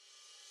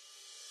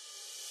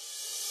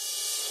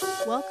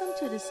Welcome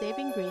to the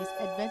Saving Grace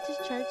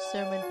Adventist Church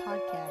Sermon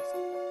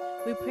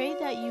Podcast. We pray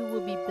that you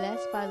will be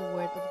blessed by the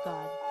Word of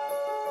God.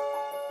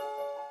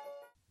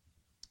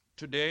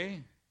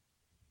 Today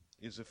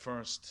is the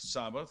first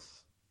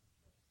Sabbath,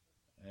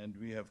 and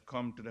we have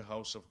come to the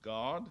house of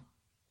God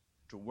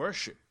to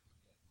worship.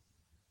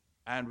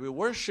 And we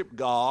worship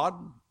God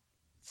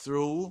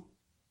through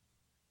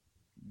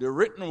the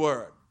written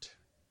Word,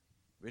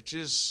 which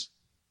is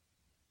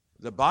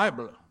the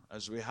Bible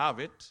as we have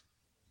it.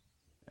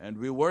 And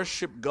we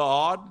worship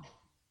God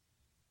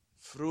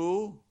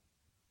through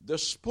the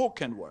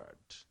spoken Word.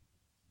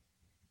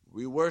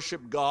 We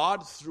worship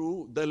God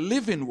through the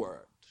living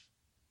Word.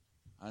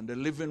 And the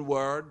living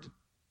Word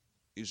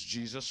is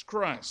Jesus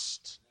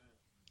Christ.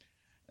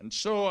 And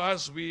so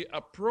as we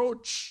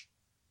approach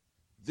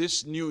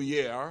this new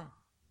year,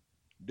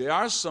 there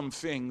are some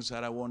things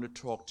that I want to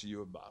talk to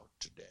you about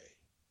today.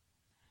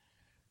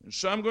 And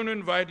so I'm going to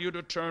invite you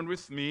to turn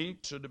with me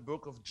to the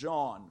book of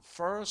John,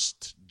 1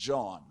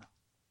 John.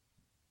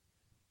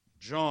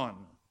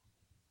 John.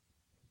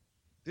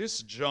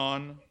 This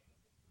John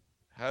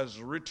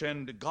has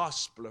written the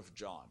Gospel of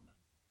John.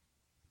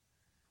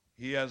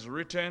 He has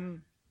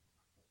written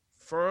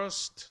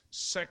 1st,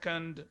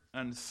 2nd,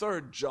 and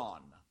 3rd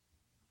John.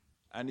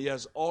 And he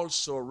has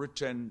also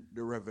written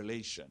the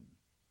Revelation.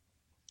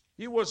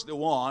 He was the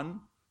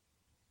one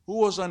who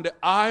was on the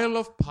Isle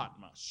of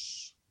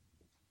Patmos,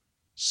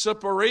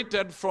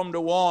 separated from the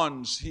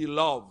ones he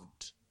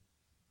loved,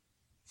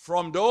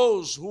 from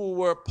those who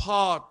were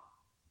part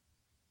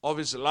of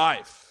his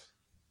life.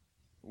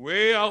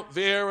 Way out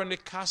there in the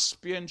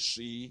Caspian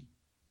Sea,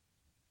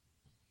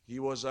 he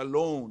was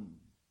alone,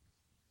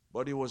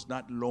 but he was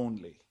not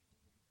lonely,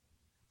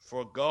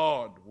 for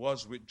God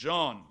was with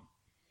John.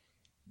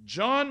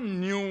 John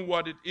knew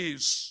what it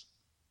is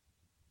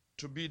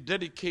to be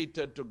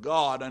dedicated to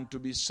God and to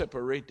be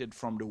separated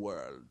from the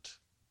world.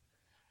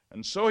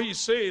 And so he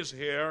says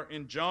here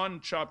in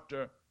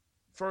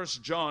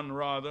First John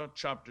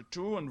chapter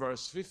 2 and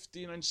verse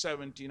 15 and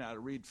 17, I'll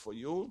read for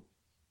you.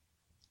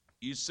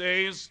 He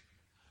says,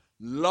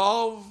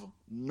 love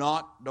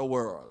not the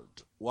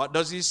world. What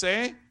does he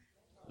say?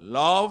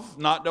 Love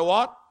not the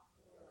what?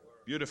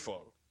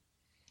 Beautiful.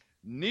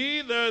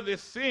 Neither the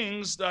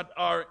things that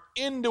are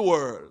in the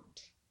world.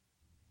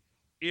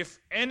 If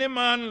any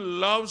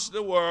man loves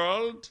the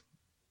world,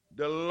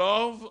 the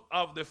love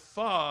of the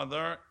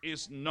Father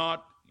is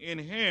not in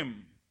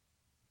him.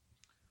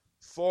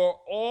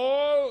 For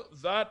all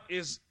that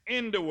is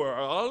in the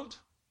world,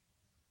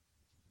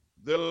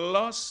 the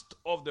lust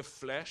of the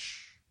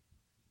flesh,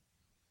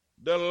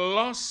 the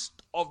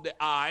lust of the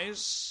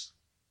eyes,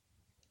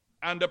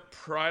 and the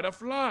pride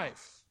of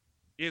life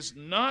is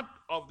not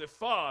of the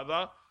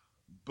Father,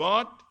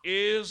 but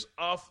is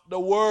of the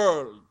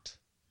world.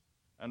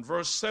 And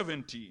verse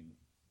 17.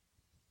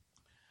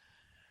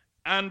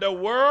 And the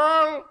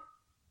world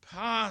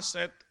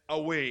passeth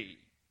away,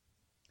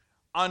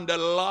 and the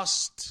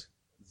lust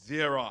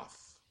thereof.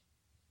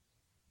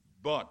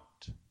 But,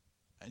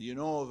 and you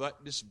know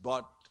that this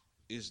but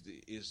is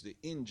the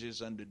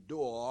hinges and the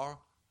door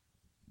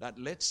that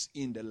lets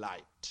in the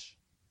light.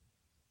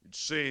 It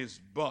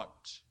says,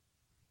 but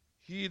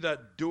he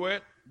that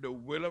doeth the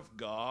will of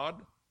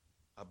God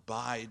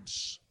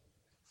abides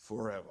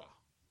forever.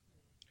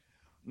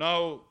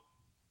 Now,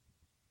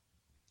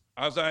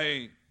 as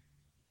I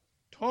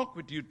talk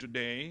with you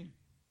today,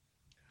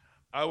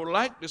 I would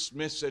like this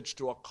message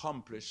to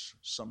accomplish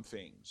some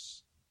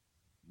things.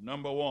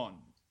 Number one,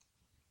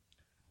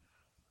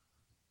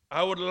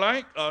 I would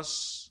like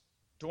us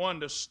to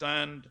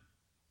understand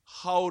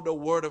how the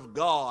Word of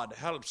God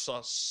helps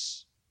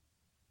us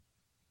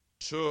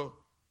to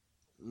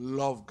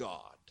love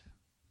God.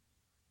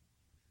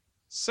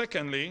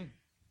 Secondly,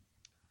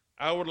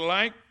 I would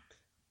like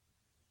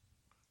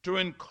to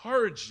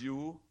encourage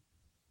you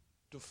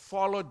to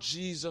follow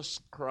Jesus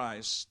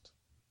Christ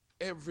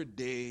every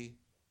day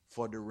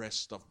for the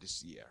rest of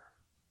this year.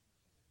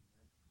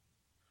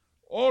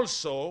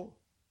 Also,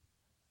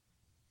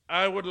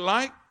 I would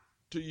like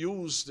to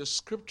use the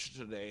scripture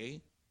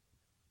today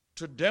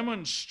to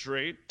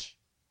demonstrate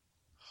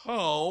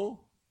how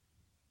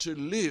to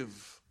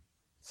live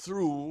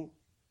through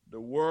the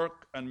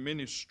work and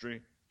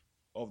ministry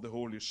of the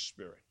Holy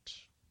Spirit.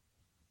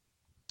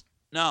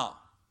 Now,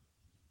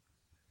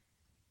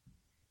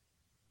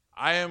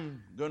 I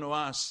am going to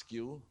ask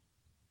you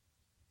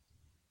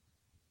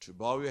to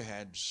bow your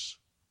heads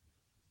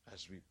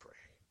as we pray.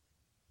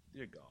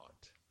 Dear God,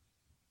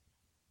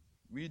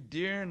 we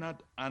dare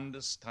not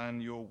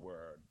understand your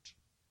word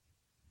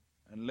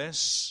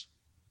unless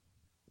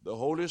the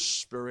Holy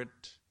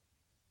Spirit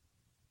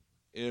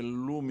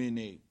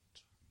illuminate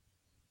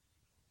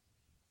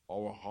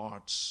our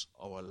hearts,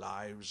 our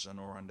lives, and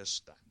our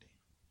understanding.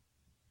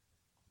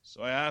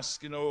 So I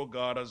ask you, O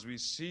God, as we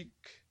seek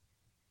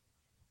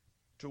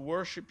to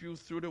worship you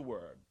through the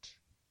word,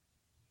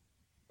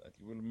 that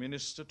you will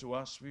minister to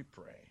us, we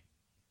pray,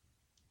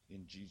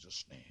 in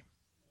Jesus' name.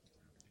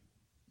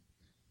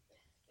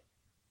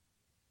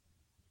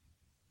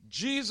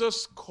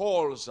 Jesus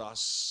calls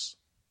us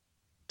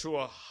to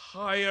a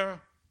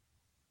higher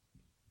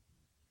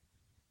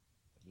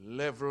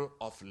level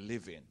of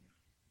living.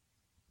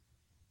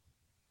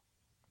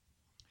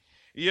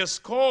 He has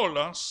called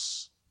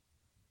us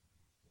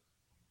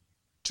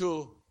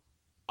to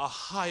a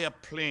higher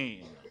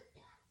plane,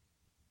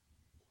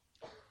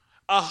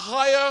 a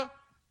higher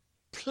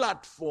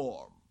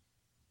platform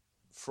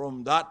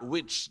from that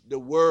which the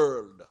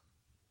world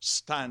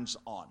stands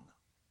on.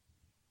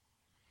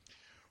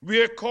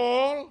 We are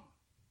called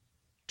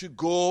to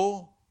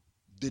go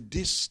the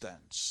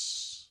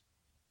distance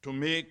to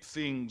make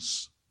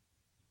things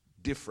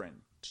different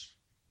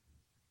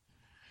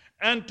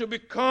and to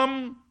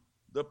become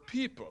the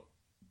people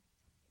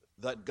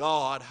that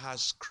God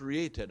has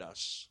created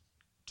us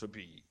to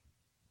be.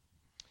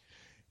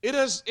 It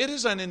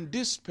is an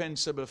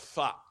indispensable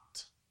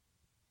fact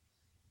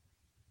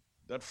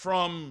that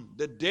from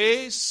the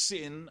day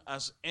sin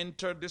has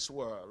entered this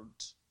world,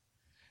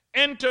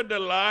 entered the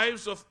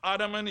lives of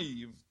Adam and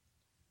Eve,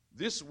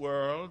 this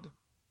world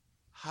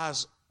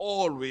has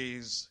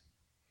always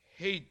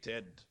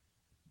hated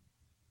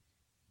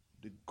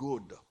the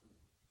good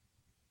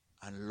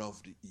and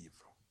loved the evil.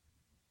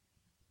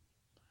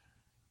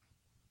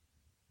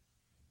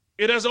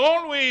 It has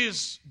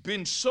always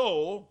been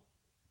so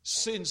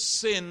since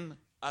sin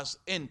has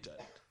entered.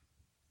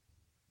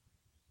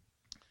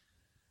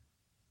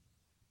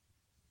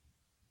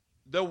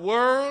 The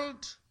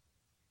world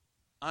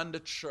and the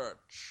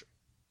church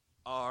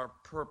are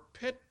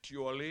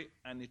perpetually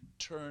and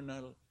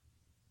eternal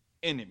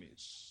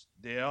enemies.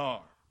 They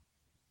are.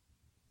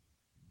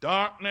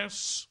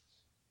 Darkness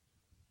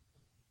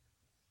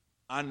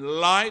and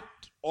light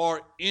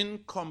are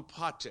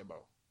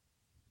incompatible.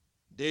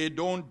 They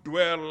don't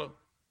dwell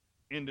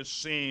in the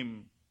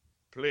same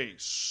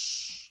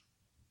place.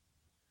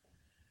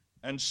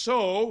 And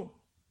so,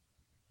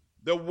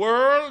 the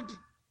world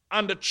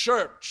and the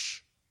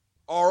church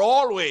are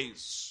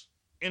always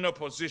in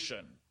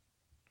opposition.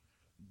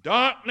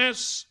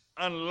 Darkness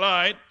and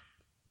light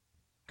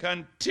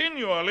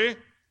continually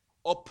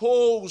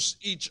oppose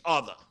each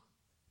other.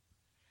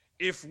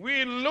 If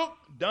we look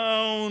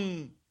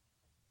down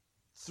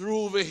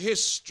through the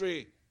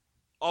history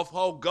of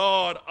how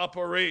God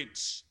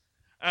operates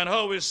and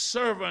how his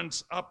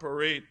servants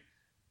operate,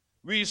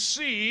 we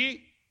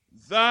see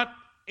that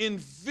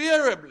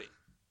invariably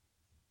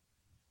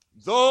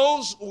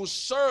those who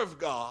serve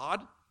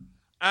God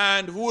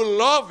and who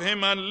love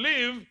him and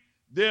live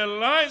their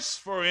lives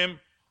for him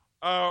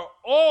are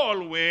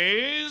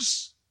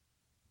always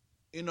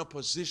in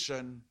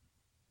opposition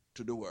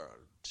to the world.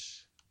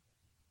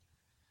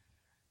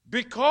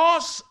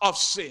 Because of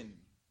sin,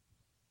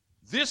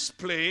 this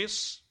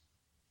place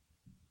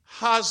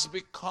has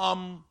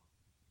become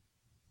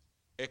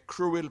a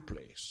cruel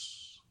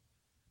place.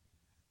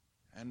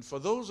 And for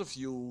those of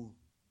you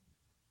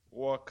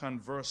who are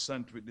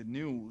conversant with the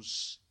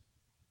news,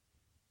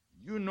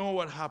 you know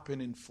what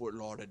happened in Fort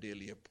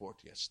Lauderdale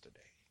Airport yesterday.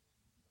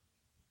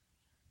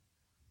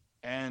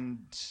 And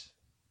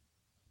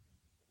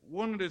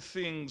one of the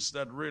things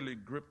that really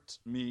gripped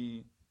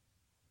me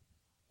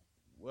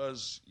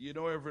was,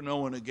 every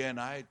now and again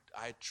I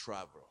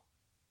travel.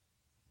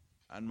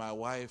 And my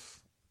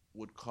wife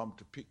would come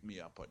to pick me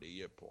up at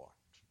the airport.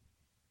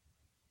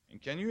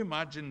 And can you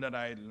imagine that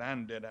I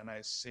landed and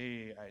I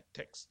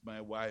text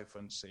my wife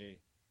and say,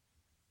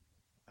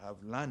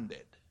 I've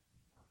landed.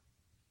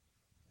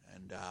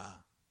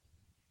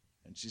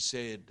 And she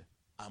said,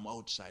 I'm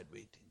outside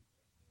waiting.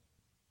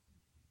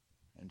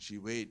 And she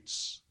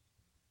waits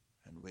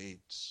and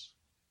waits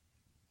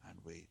and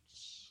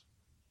waits.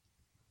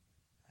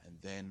 And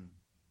then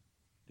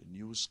the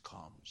news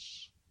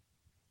comes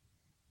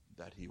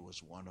that he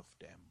was one of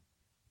them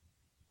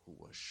who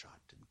was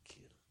shot and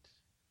killed.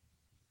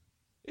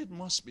 It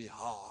must be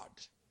hard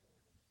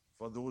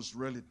for those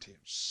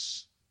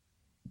relatives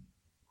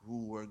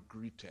who were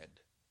greeted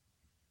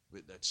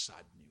with that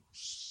sad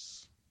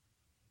news.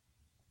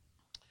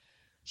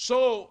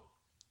 So,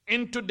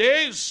 in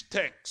today's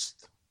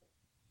text,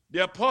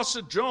 the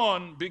Apostle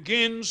John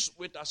begins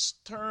with a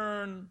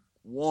stern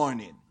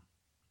warning.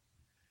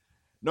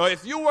 Now,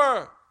 if you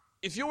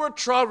were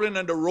traveling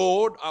on the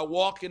road or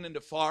walking in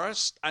the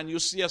forest and you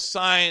see a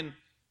sign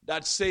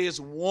that says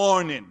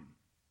warning,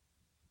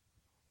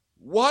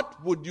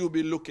 what would you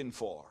be looking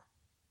for?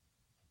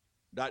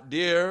 That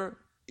there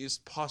is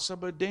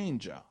possible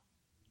danger.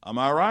 Am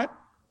I right?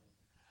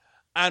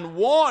 And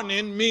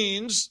warning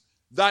means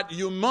that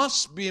you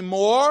must be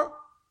more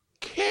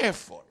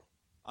careful.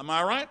 Am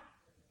I right?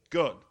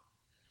 Good.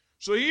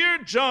 So here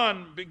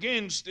John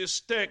begins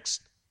this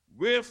text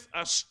with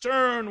a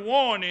stern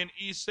warning.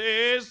 He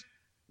says,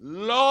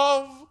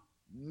 love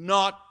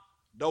not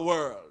the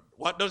world.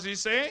 What does he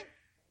say?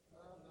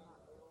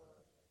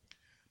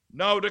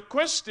 Now the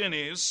question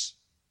is,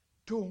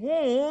 to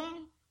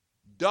whom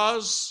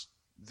does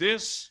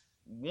this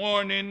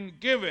warning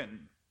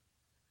given?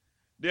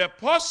 The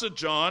Apostle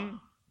John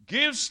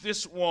gives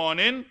this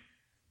warning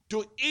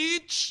to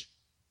each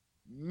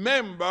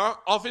member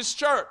of his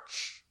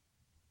church.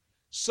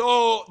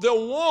 So the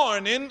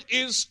warning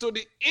is to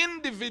the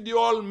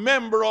individual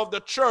member of the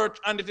church,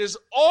 and it is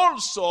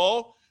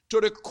also to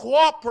the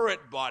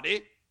corporate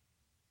body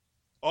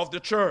of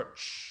the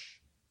church.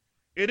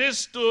 It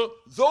is to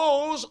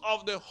those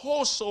of the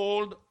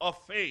household of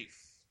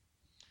faith.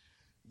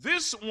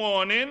 This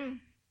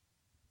warning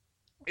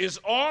is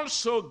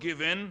also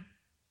given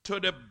to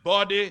the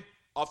body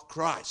of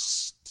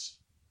Christ.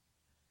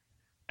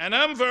 And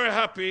I'm very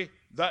happy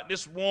that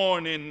this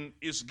warning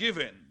is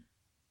given.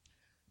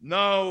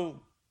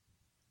 Now,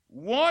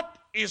 what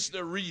is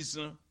the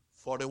reason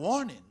for the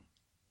warning?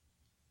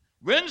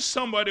 When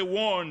somebody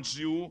warns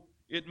you,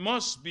 it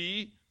must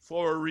be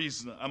for a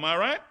reason. Am I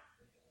right?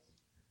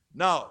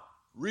 Now,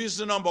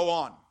 reason number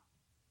one.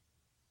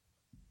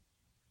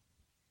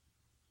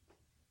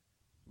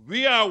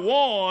 We are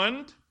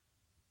warned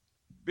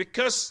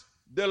because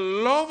the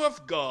love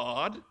of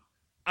God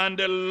and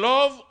the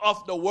love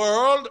of the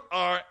world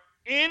are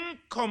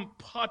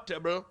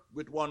incompatible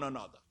with one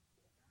another.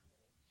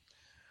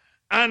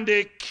 And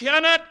they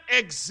cannot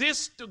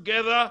exist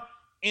together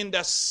in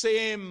the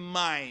same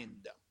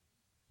mind.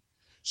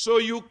 So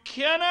you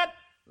cannot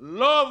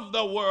love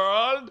the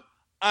world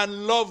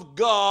and love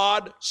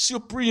God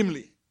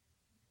supremely.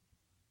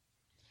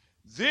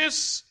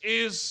 This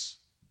is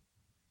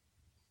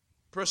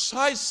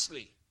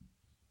precisely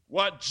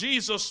what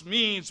Jesus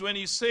means when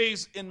he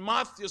says in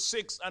Matthew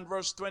 6 and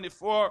verse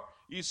 24,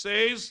 he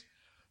says,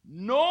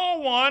 no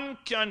one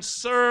can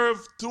serve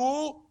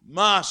two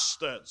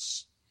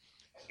masters.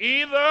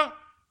 Either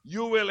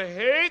you will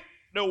hate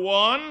the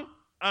one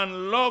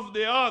and love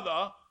the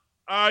other,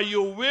 or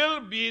you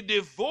will be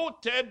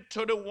devoted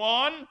to the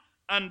one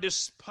and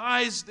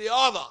despise the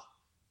other.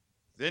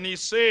 Then he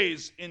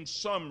says, in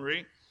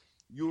summary,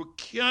 you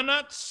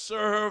cannot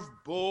serve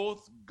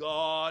both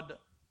God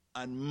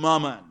and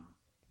mammon.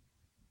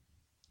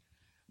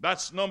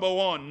 That's number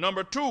one.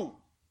 Number two,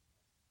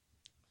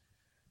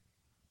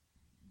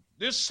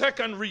 this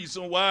second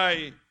reason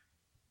why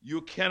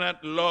you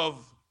cannot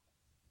love,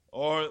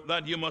 or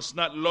that you must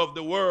not love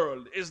the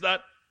world, is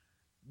that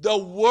the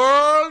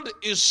world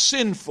is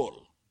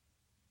sinful.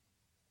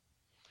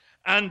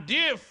 And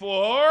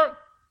therefore,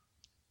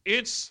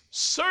 its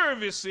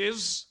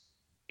services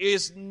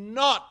is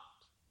not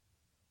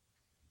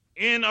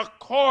in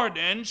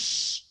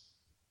accordance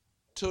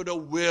to the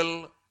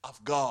will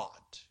of God.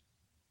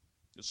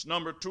 It's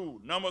number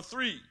two. Number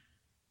three,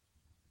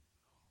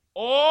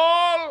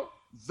 all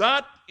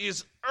that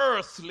is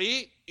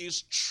earthly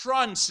is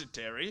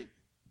transitory,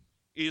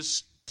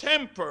 is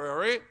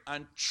temporary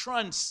and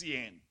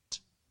transient.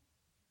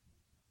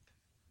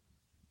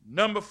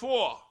 Number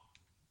four,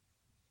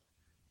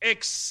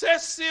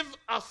 excessive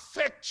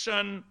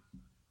affection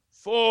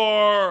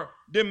for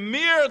the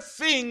mere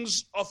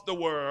things of the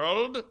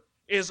world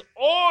is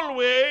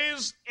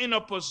always in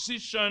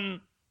opposition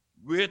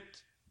with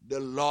the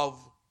love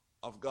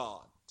of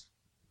God.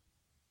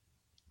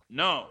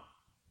 Now,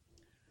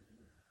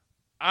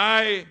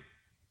 I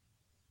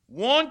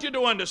want you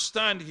to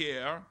understand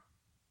here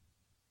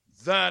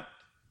that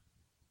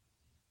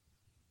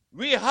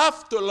we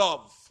have to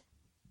love,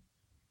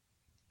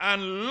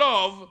 and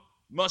love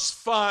must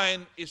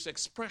find its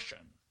expression.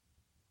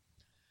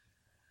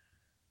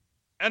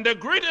 And the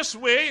greatest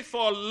way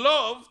for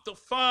love to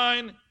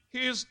find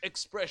his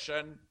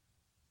expression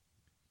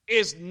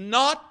is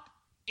not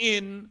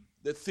in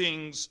the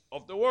things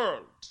of the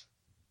world.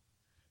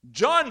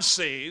 John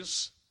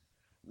says,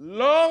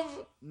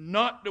 love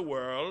not the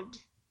world,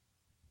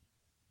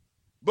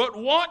 but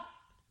what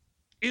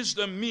is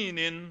the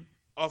meaning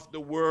of the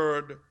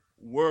word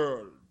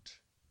world?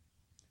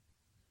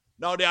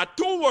 Now, there are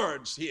two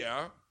words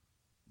here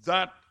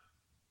that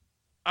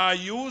are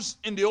used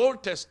in the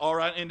Old Testament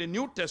or in the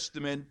New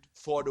Testament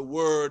for the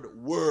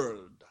word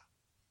world.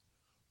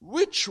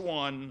 Which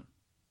one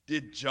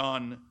did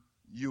John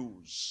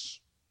use?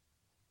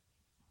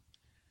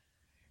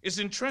 It's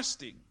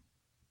interesting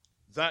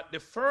that the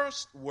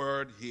first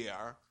word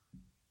here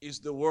is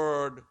the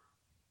word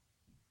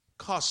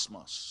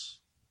cosmos.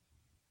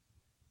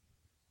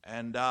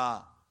 And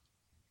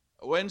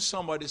when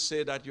somebody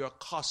say that you're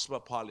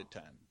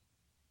cosmopolitan,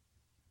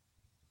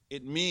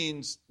 it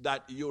means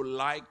that you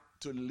like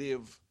to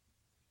live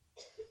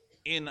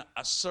in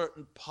a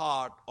certain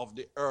part of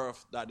the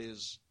earth that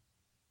is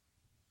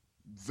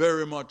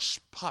very much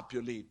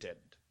populated,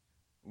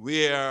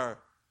 where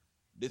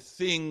the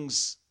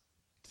things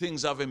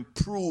have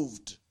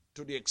improved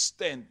to the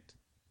extent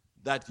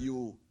that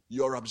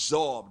you're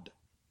absorbed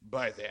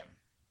by them.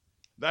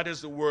 That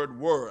is the word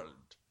world.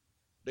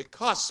 The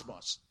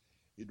cosmos,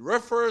 it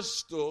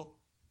refers to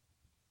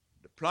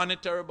the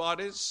planetary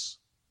bodies,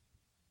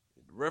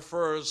 it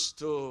refers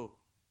to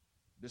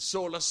the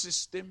solar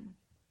system,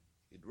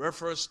 it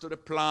refers to the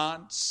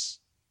plants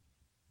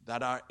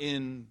that are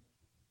in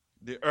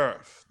the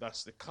earth.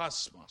 That's the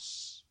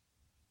cosmos.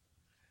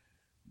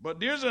 But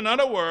there's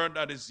another word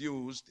that is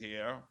used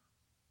here,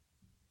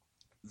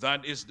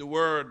 that is the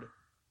word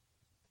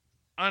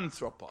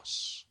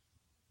anthropos,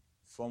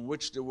 from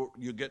which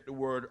you get the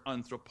word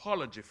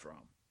anthropology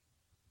from.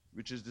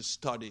 which is the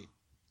study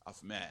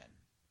of man.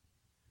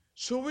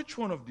 So which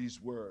one of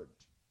these words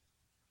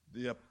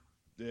the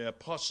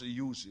apostle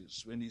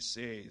uses when he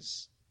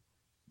says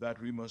that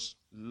we must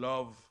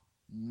love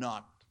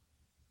not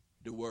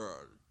the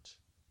world?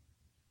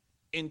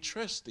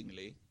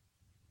 Interestingly,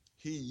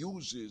 he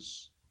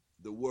uses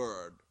the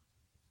word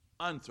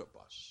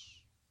anthropos.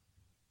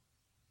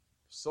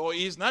 So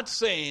he's not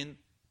saying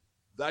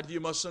that you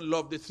mustn't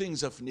love the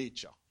things of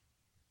nature.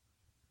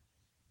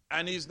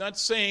 And he's not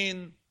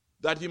saying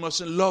that you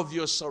mustn't love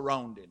your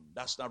surrounding.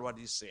 That's not what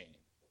he's saying.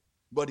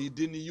 But he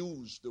didn't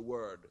use the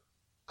word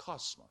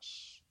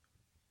cosmos.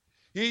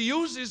 He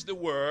uses the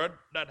word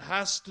that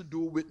has to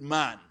do with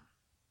man.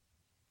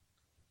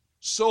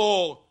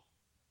 So,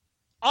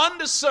 on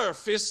the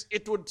surface,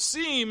 it would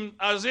seem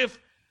as if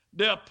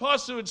the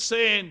apostle is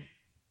saying,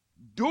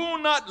 do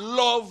not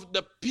love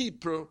the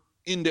people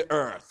in the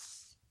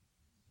earth.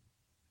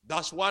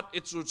 That's what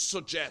it would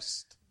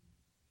suggest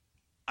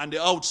at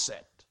the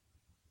outset.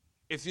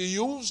 If you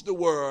use the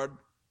word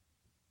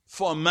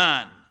for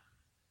man,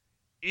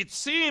 it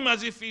seems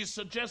as if he's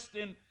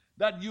suggesting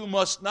that you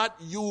must not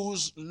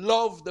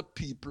love the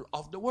people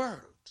of the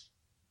world.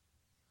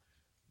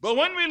 But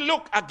when we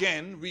look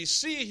again, we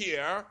see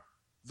here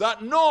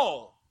that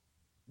no,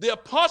 the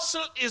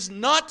apostle is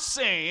not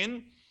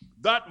saying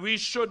that we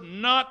should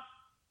not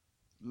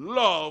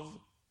love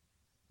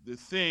the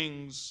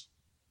things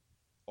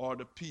or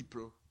the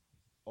people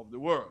of the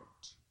world.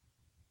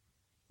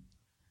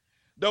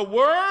 The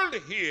world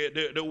here,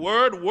 the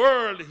word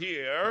world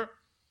here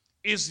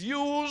is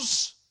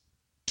used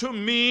to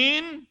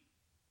mean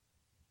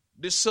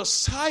the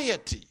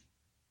society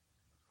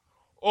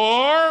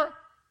or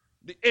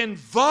the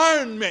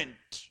environment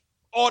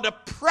or the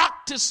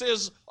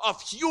practices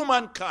of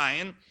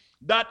humankind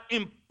that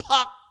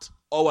impact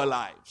our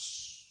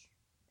lives.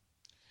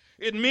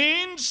 It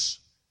means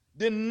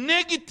the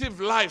negative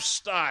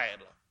lifestyle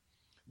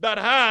that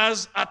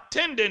has a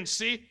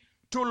tendency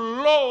to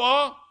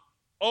lower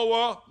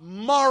our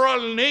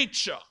moral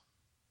nature,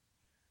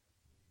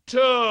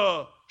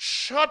 to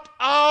shut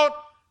out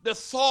the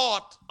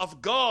thought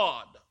of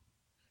God,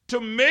 to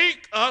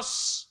make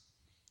us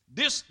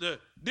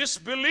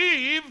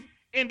disbelieve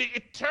in the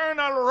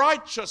eternal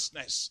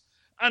righteousness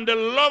and the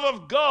love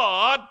of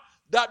God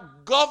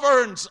that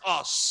governs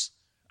us.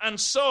 And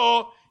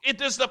so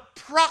it is the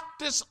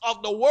practice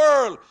of the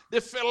world, the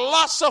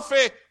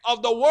philosophy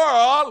of the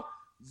world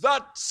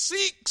that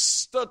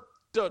seeks to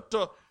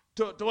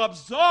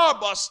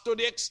absorb us to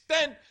the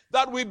extent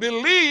that we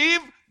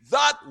believe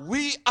that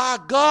we are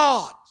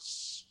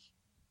gods.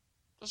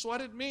 That's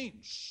what it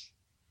means.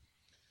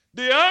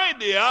 The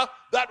idea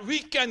that we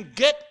can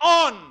get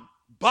on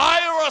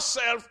by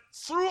ourselves,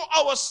 through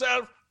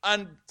ourselves,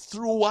 and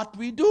through what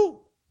we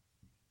do.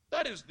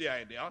 That is the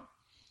idea.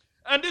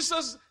 And this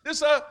is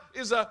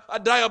a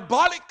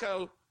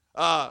diabolical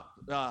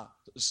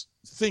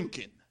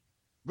thinking.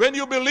 When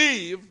you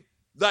believe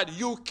that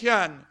you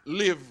can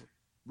live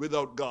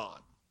without God.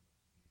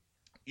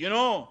 You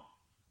know,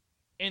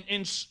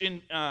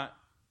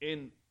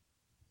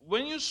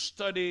 when you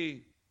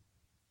study,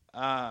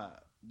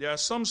 there are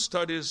some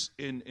studies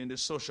in the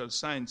social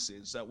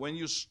sciences that when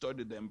you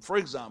study them, for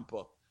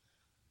example,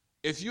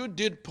 if you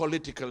did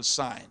political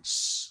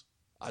science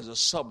as a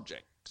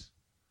subject,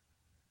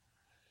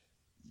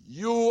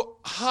 you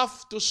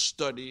have to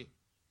study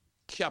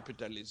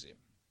capitalism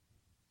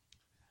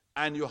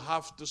and you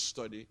have to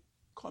study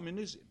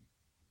communism.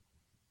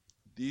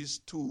 These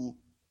two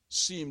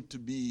seem to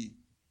be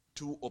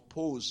two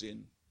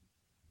opposing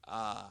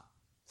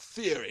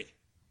theory.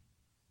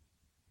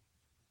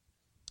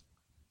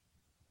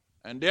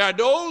 And there are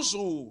those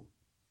who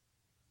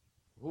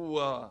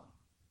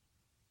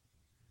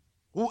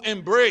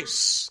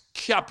embrace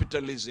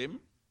capitalism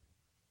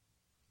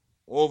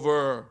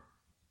over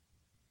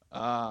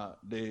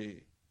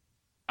the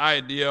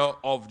idea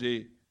of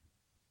the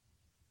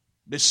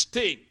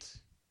state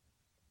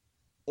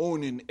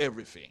owning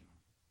everything.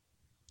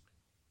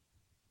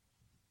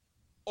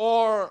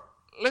 Or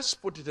let's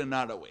put it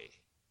another way.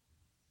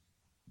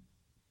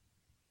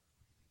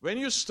 When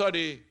you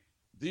study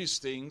these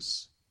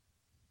things,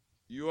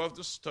 you have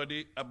to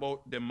study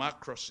about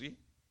democracy,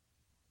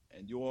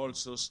 and you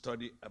also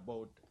study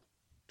about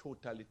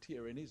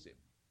totalitarianism.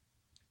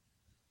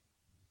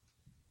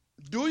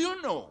 Do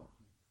you know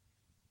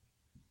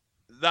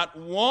that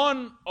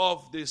one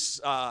of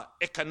these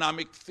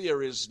economic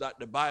theories that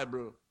the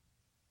Bible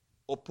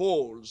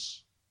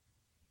opposes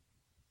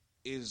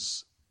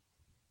is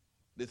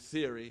the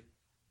theory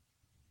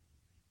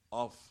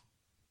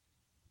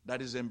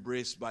that is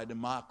embraced by the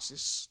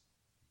Marxists,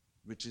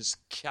 which is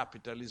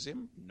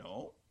capitalism?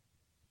 No,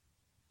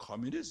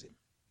 communism.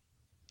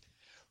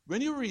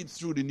 When you read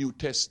through the New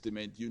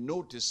Testament, you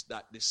notice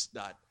that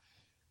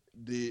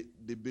the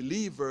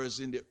believers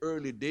in the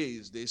early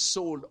days, they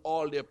sold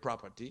all their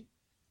property,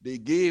 they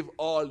gave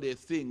all their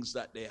things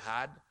that they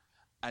had,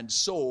 and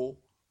so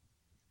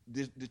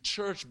the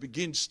church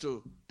begins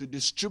to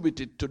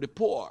distribute it to the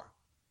poor.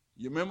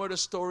 You remember the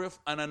story of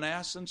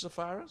Ananias and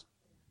Sapphira?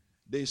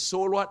 They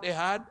sold what they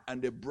had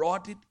and they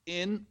brought it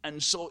in,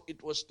 and so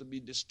it was to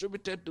be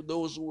distributed to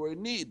those who were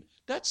in need.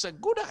 That's a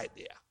good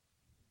idea.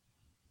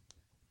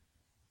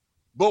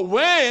 But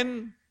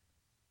when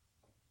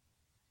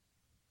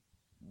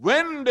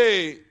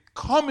the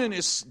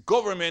communist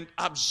government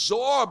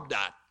absorbed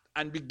that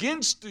and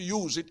begins to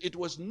use it, it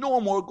was no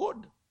more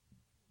good.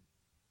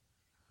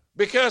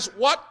 Because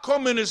what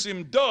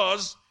communism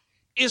does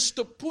is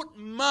to put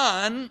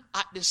man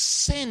at the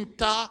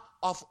center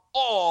of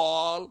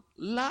all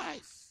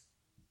life.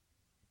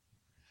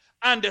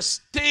 And the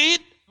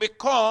state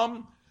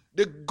become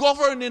the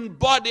governing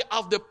body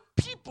of the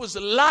people's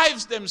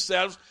lives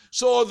themselves,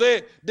 so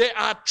they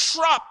are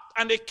trapped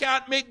and they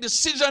can't make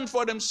decisions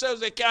for themselves.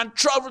 They can't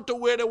travel to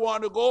where they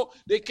want to go.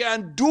 They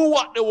can't do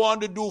what they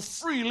want to do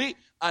freely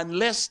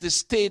unless the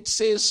state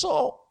says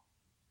so.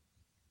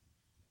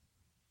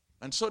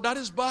 And so that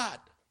is bad.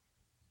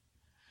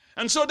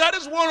 And so that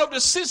is one of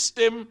the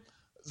systems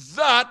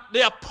that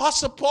the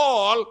Apostle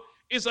Paul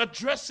is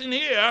addressing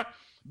here,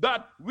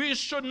 that we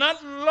should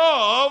not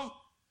love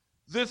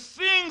the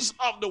things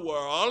of the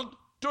world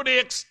to the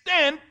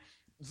extent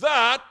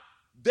that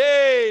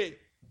they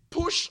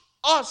push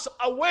us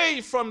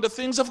away from the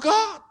things of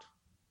God.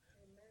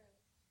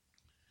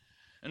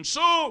 And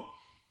so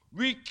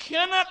we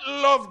cannot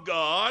love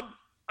God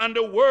and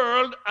the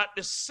world at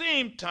the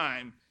same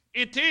time.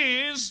 It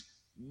is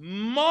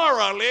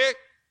morally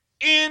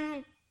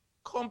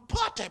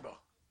incompatible.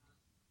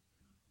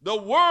 The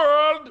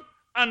world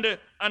and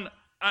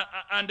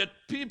the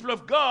people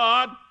of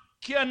God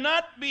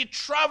cannot be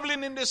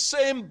traveling in the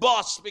same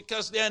bus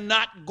because they're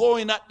not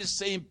going at the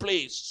same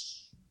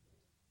place.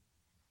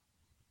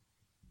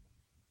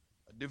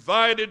 A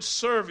divided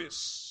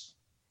service,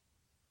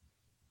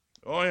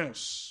 oh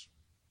yes,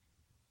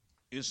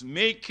 is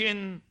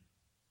making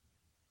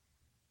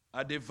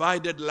a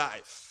divided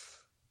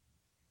life.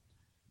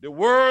 The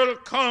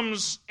world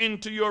comes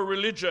into your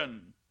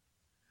religion,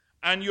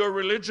 and your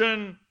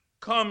religion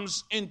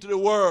comes into the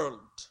world.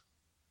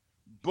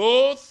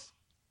 Both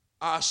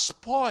are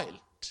spoiled.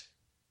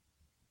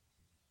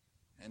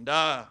 And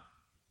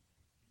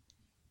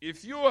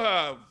if you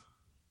have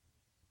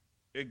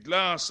a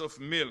glass of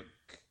milk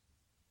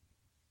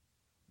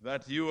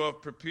that you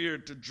have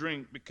prepared to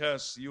drink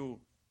because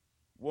you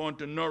want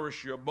to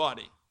nourish your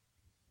body,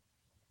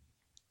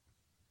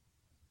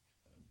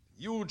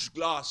 huge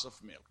glass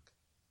of milk,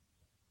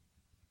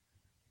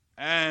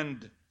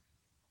 and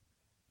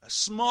a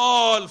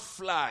small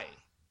fly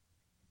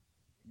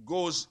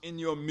goes in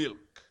your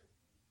milk,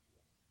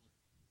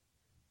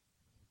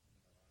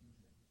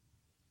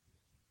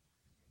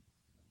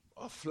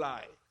 a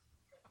fly.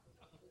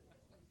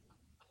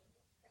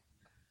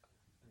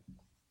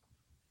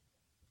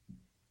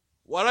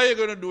 What are you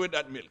going to do with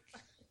that milk?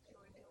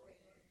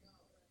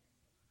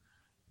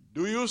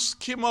 Do you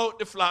skim out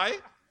the fly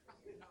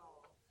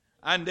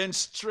and then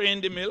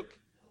strain the milk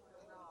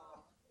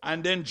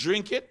and then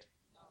drink it?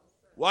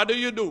 What do?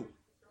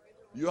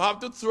 You have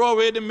to throw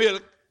away the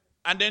milk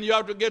and then you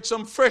have to get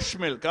some fresh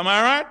milk. Am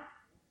I right?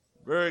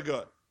 Very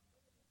good.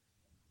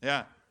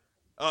 Yeah.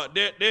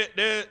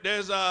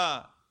 There's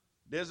a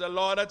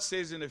law that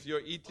says, if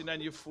you're eating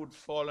and your food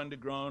fall on the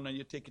ground and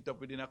you take it up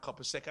within a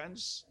couple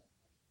seconds,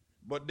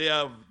 but they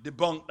have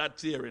debunked that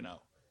theory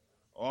now.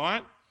 All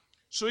right?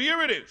 So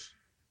here it is,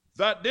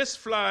 that this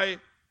fly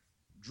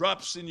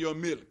drops in your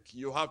milk.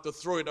 You have to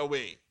throw it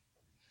away.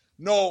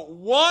 Now,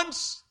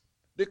 once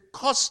the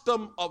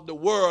custom of the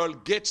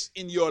world gets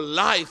in your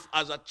life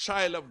as a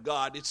child of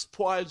God, it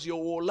spoils your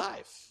whole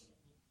life.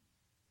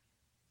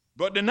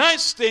 But the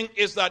nice thing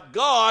is that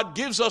God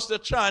gives us the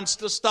chance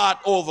to start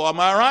over.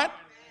 Am I right?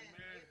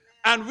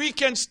 And we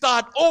can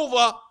start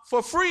over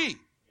for free.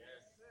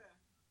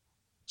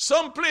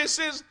 Some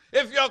places,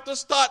 if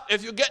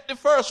you get the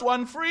first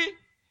one free,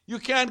 you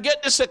can't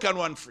get the second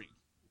one free.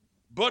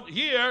 But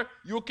here,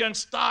 you can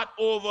start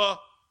over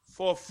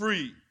for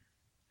free.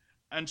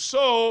 And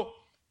so,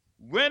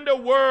 when the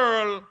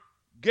world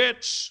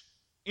gets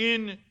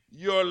in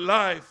your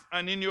life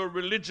and in your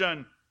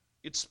religion,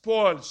 it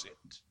spoils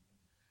it.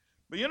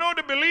 But you know,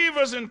 the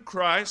believers in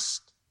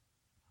Christ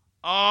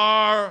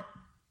are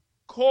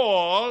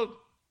called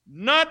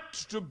not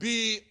to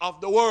be of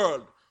the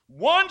world.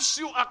 Once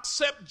you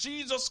accept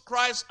Jesus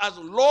Christ as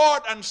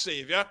Lord and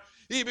Savior,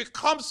 He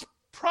becomes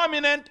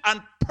prominent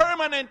and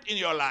permanent in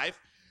your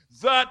life,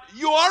 that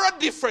you are a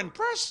different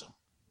person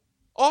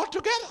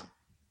altogether.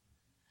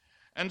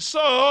 And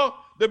so,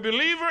 the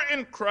believer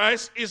in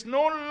Christ is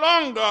no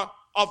longer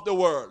of the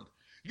world.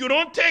 You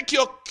don't take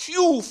your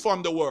cue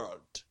from the world.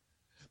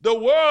 The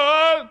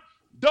world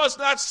does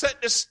not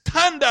set the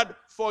standard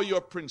for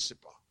your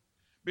principle,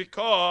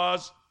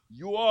 because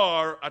you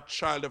are a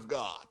child of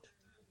God.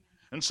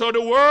 And so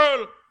the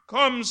world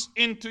comes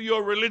into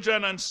your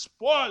religion and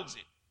spoils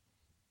it.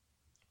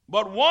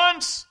 But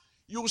once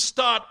you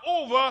start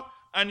over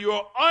and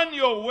you're on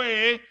your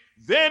way,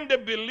 then the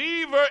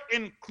believer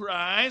in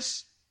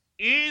Christ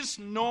is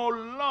no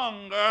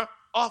longer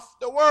of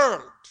the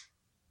world.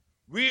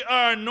 We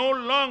are no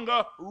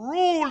longer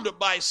ruled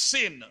by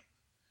sin.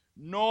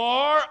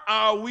 nor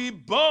are we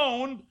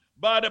bound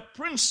by the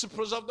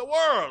principles of the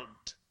world.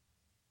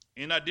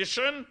 In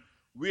addition,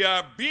 we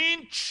are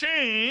being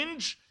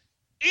changed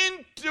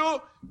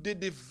into the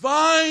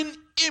divine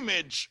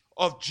image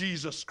of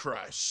Jesus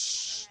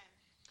Christ.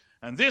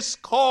 And this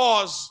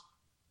cause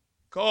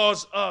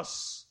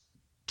us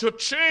to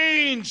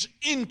change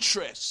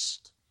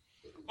interest.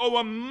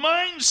 Our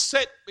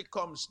mindset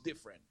becomes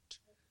different.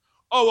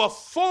 Our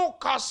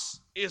focus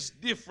is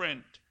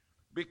different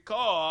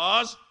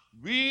because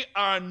we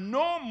are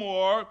no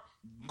more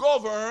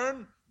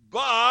governed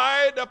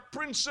by the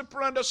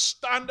principle and the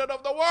standard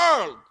of the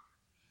world.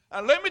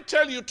 And let me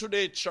tell you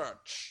today,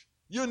 church,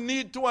 you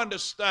need to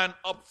understand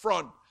up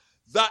front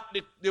that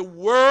the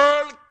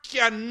world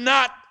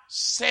cannot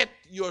set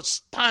your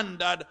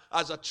standard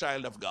as a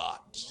child of God.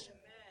 Amen.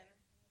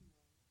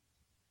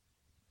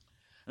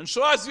 And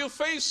so as you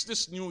face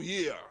this new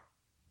year,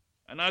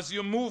 and as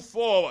you move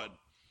forward,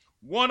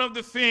 one of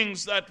the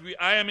things that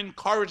I am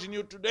encouraging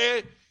you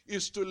today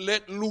is to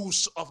let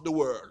loose of the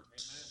world.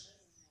 Amen.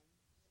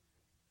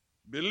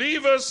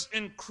 Believers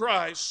in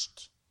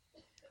Christ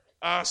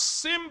are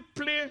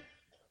simply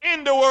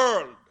in the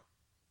world.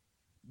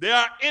 They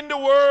are in the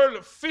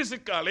world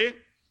physically.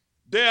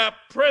 They are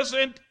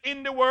present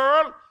in the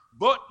world,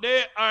 but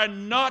they are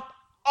not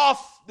of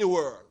the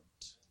world.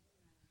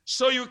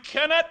 So you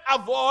cannot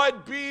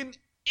avoid being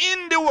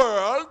in the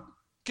world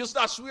because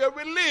that's where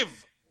we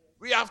live.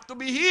 We have to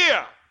be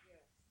here.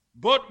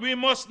 But we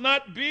must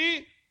not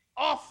be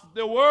of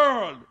the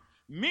world,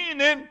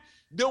 meaning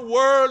the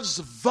world's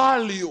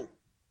value.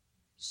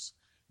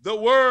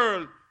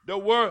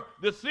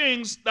 The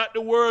things that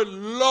the world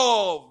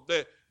love,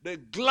 the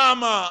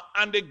glamour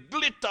and the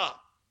glitter.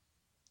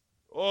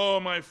 Oh,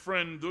 my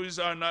friend, these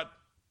are not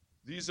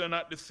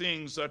the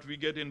things that we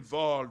get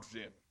involved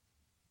in.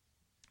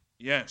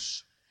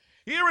 Yes.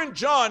 Here in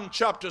John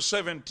chapter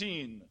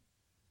 17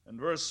 and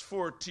verse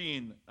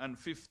 14 and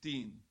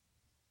 15.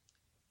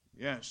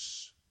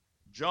 Yes.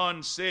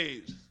 John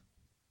says,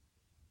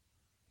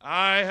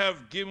 I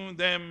have given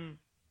them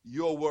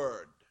your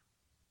word,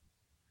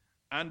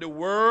 and the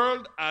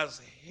world has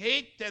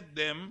hated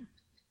them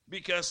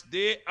because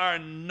they are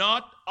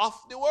not of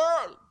the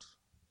world,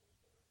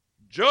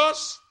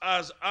 just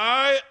as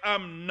I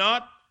am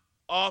not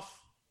of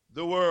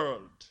the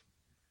world.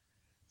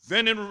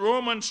 Then in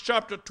Romans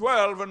chapter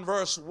 12 and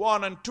verse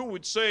 1 and 2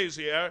 it says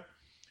here,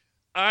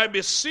 I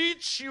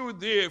beseech you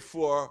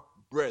therefore,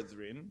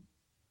 brethren,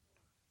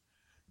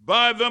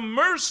 by the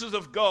mercies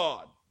of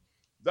God,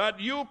 that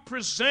you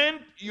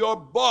present your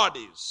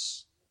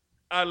bodies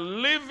a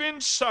living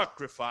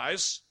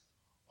sacrifice,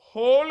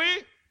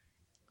 holy,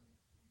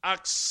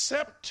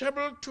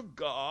 acceptable to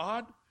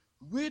God,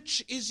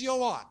 which is your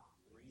what?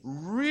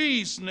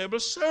 Reasonable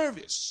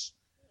service.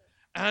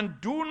 And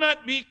do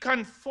not be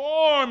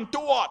conformed to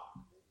what?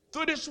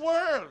 To this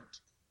world.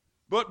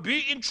 But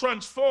be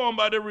transformed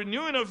by the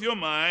renewing of your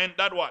mind,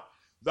 that what?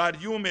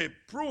 That you may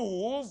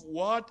prove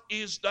what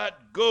is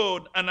that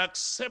good and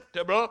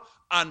acceptable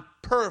and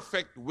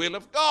perfect will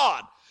of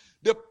God.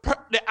 The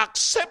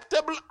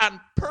acceptable and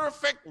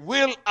perfect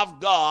will of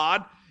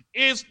God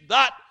is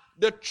that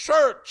the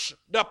church,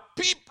 the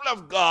people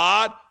of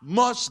God,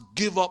 must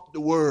give up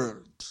the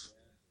world.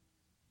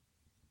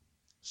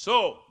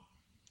 So,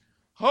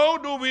 how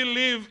do we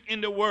live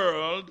in the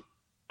world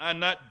and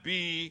not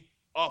be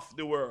of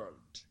the world?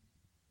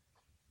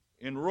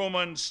 In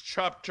Romans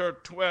chapter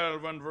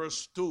 12 and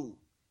verse 2,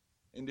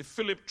 in the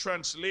Philip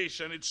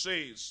translation, it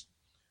says,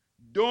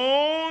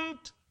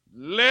 don't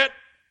let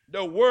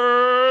the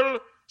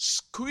world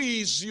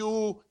squeeze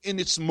you in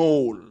its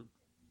mold.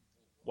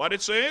 What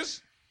it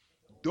says?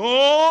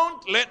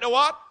 Don't let the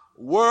what?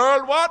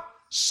 World what?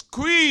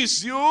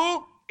 Squeeze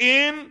you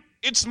in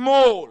its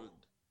mold.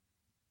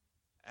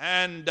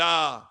 And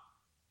I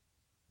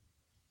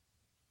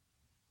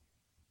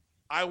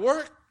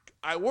worked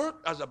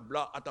at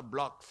a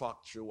block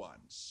factory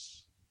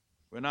once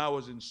when I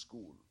was in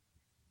school.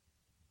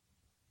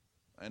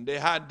 And they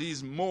had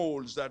these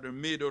molds that were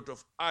made out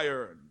of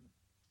iron.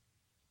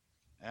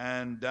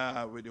 And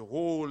with a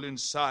hole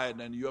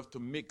inside, and you have to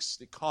mix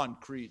the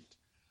concrete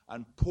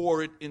and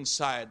pour it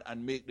inside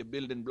and make the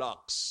building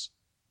blocks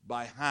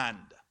by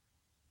hand.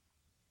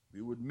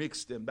 We would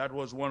mix them. That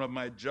was one of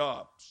my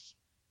jobs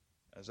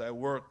as I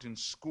worked in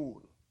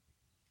school.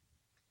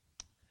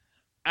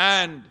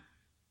 And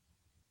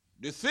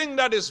the thing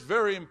that is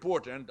very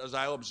important, as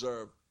I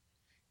observe,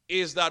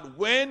 is that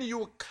when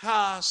you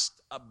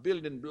cast a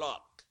building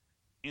block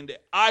in the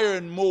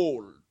iron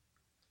mold,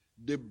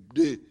 the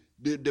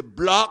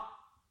block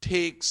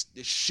takes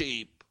the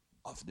shape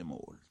of the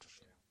mold.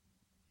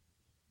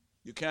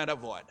 You can't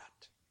avoid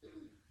that.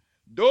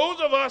 Those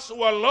of us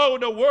who allow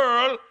the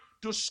world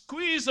to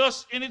squeeze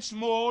us in its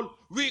mold,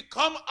 we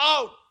come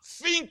out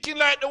thinking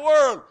like the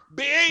world,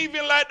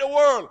 behaving like the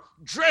world,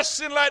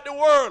 dressing like the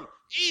world,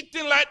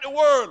 eating like the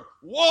world,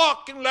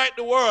 walking like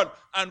the world,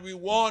 and we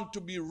want to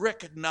be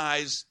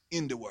recognized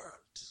in the world.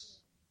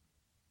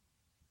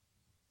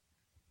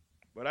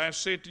 But I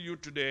say to you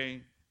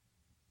today,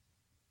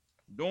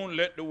 Don't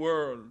let the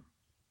world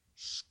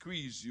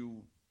squeeze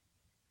you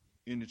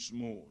in its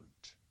mold.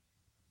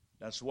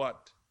 That's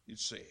what it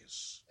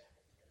says.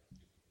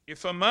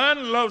 If a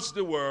man loves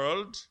the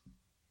world,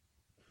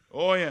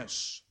 oh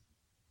yes,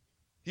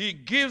 he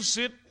gives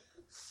it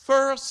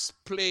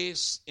first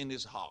place in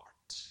his heart.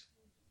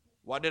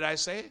 What did I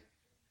say?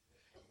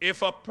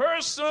 If a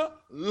person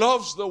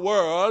loves the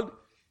world,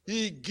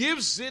 he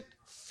gives it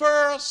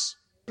first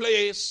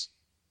place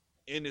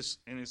in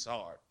his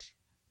heart,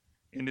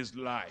 in his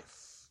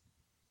life.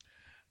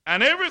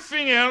 And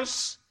everything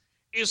else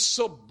is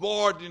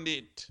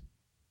subordinate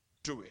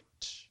to it.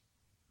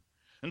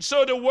 And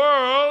so the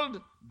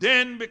world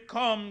then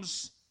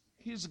becomes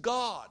his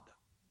God.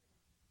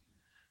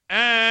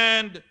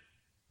 And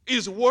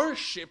his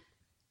worship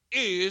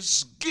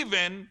is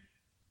given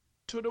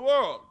to the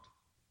world.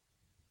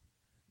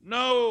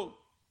 Now,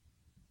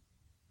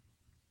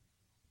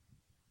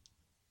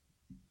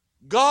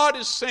 God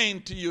is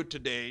saying to you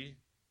today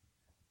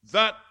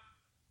that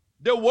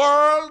the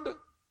world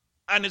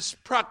and its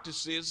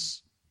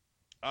practices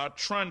are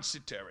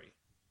transitory.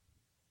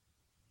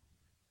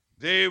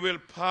 They will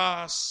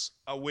pass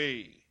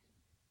away.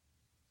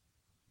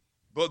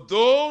 But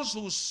those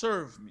who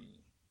serve me,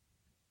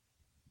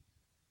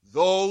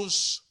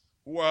 those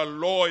who are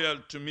loyal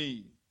to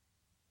me,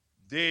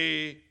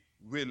 they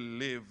will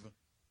live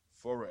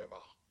forever.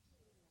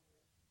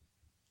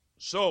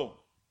 So,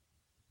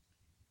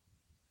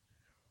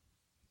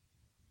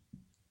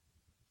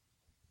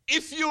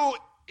 if you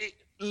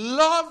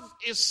love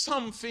is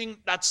something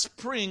that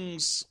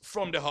springs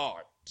from the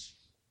heart,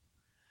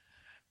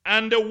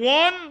 and the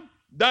one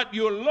that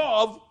you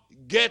love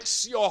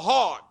gets your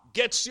heart,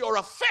 gets your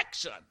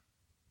affection,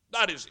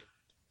 that is it.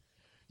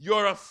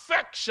 Your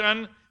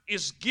affection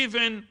is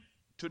given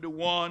to the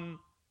one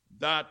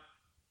that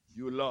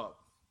you love.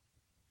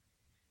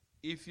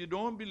 If you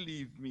don't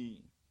believe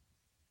me,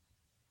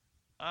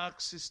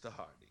 ask Sister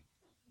Hardy.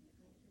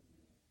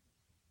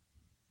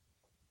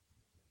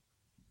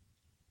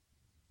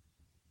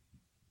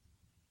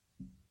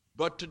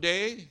 But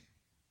today,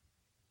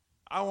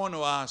 I want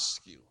to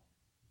ask you,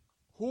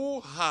 who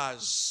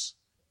has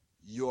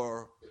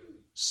your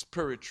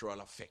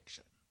spiritual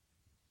affection?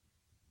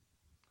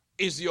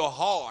 Is your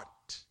heart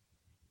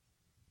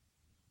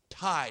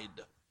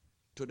tied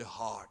to the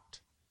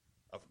heart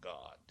of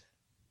God?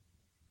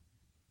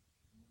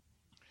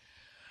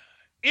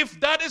 If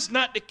that is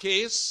not the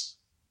case,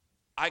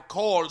 I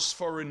calls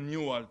for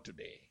renewal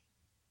today.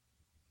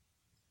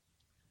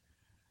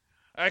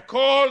 I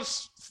call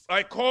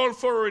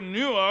for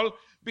renewal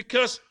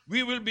because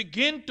we will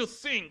begin to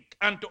think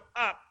and to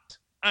act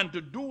and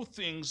to do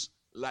things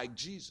like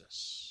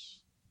Jesus.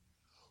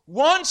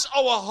 Once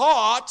our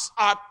hearts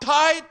are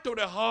tied to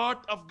the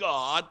heart of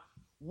God,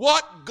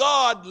 what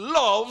God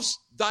loves,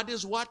 that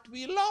is what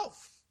we love.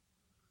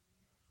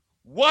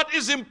 What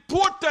is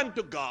important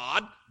to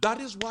God, that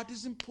is what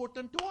is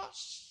important to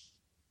us.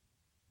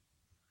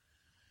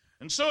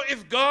 And so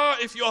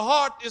if your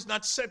heart is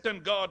not set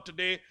on God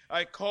today,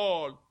 I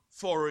call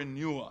for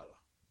renewal.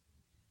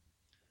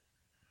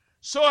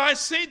 So I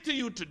say to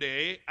you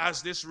today,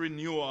 as this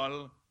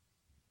renewal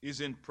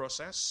is in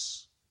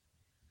process,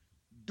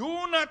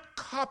 do not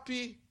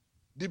copy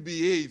the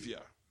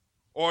behavior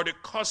or the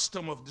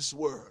custom of this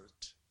world,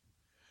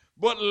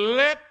 but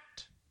let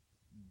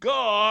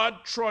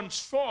God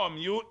transform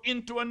you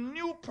into a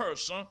new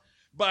person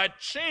by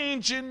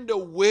changing the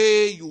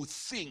way you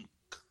think.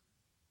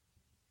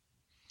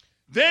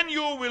 Then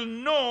you will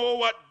know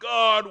what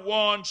God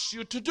wants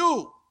you to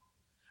do,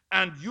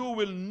 and you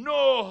will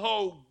know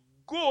how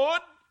good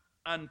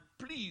and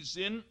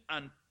pleasing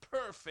and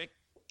perfect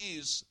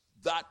is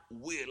that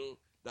will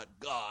that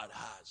God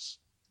has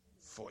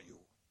for you.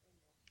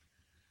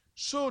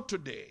 So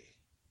today,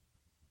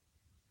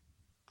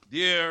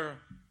 there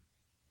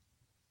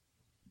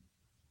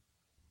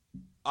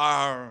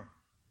are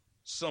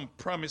some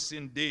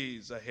promising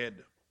days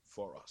ahead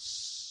for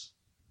us.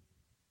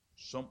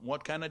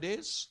 What kind of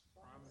days?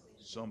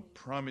 Some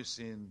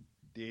promising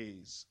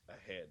days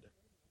ahead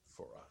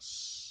for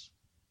us.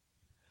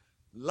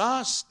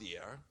 Last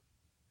year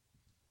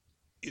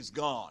is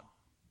gone.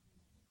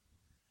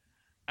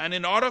 And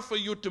in order for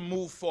you to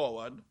move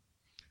forward,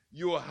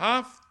 you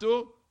have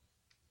to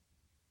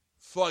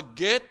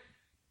forget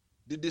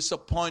the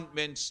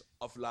disappointments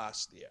of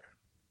last year.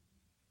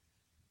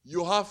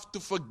 You have to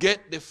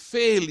forget the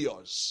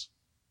failures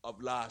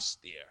of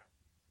last year.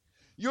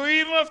 You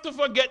even have to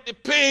forget the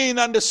pain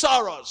and the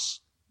sorrows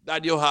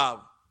that you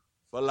have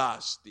for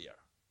last year.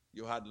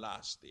 You had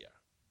last year.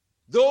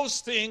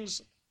 Those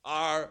things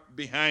are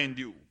behind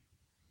you.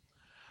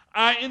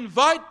 I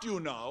invite you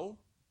now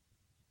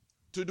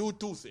to do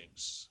two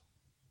things.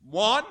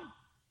 One,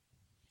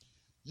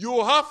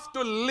 you have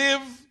to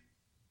live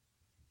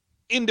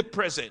in the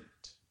present.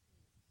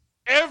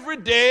 Every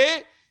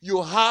day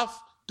you have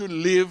to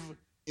live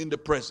in the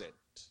present.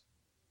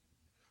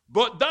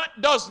 But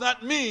that does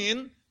not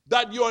mean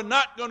that you're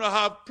not going to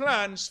have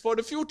plans for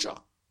the future.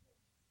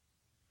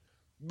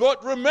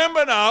 But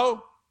remember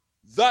now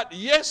that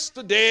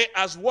yesterday,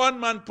 as one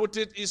man put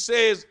it, he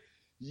says,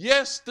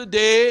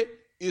 yesterday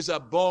is a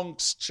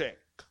bounce check.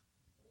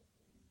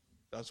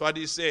 That's what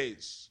he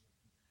says.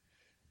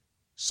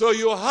 So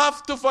you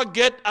have to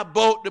forget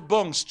about the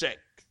bounce check.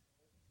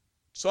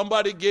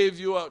 Somebody gave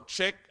you a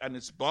check and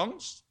it's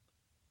bounced.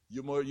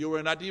 You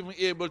were not even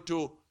able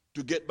to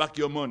get back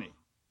your money.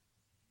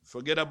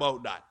 Forget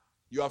about that.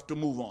 You have to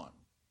move on.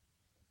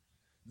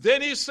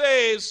 Then he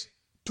says,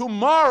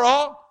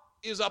 tomorrow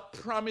is a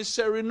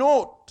promissory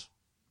note.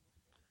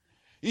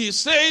 He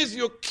says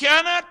you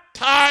cannot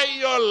tie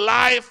your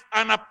life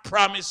on a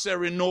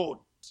promissory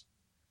note,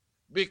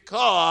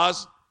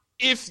 because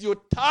if you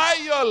tie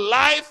your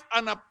life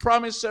on a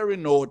promissory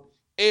note,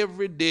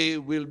 every day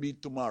will be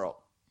tomorrow.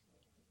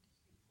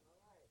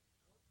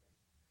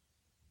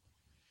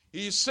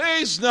 He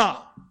says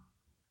now,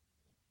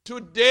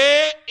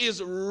 today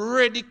is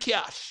ready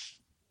cash.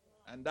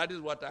 And that is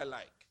what I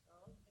like.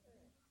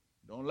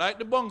 Don't like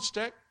the bounce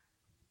check.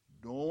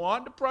 Don't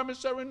want the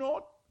promissory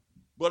note.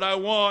 But I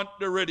want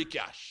the ready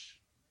cash.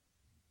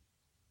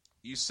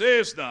 He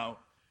says now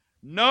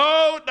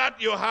that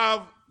you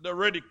have the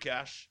ready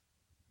cash,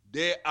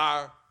 there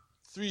are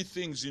 3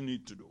 things you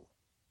need to do.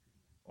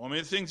 How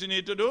many things you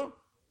need to do?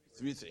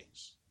 3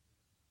 things.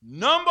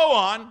 Number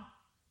 1,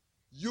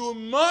 you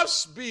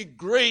must be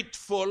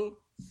grateful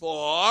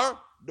for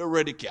the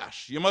ready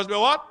cash. You must be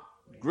what?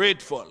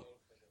 Grateful.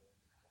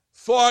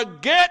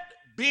 Forget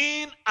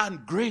being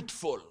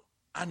ungrateful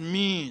and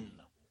mean,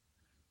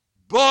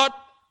 but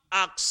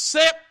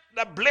accept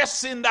the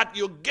blessing that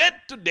you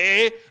get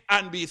today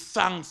and be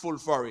thankful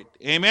for it.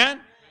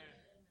 Amen?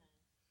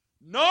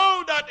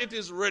 Know that it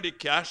is ready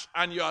cash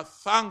and you are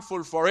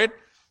thankful for it.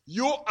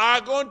 You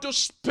are going to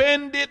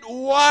spend it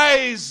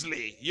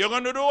wisely. You're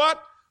going to do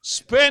what?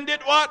 Spend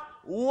it what?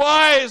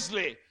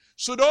 Wisely.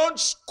 So don't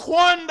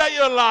squander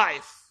your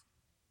life.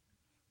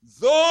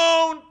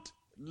 Don't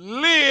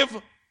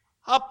live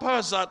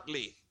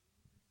haphazardly.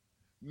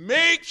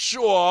 Make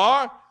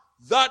sure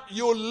that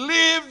you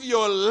live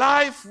your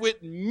life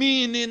with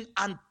meaning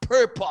and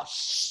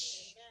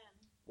purpose.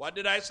 What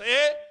did I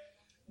say?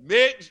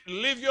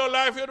 Live your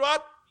life with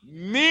what?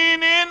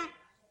 Meaning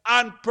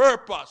and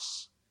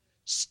purpose.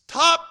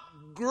 Stop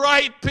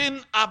griping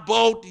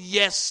about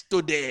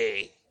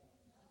yesterday.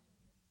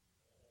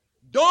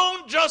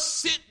 Don't just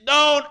sit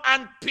down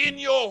and pin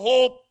your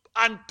hope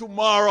on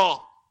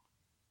tomorrow.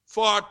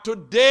 For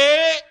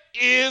today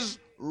is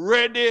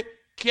ready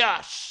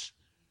cash.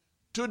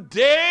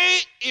 Today,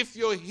 if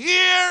you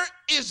hear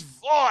his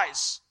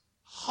voice,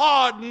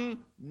 harden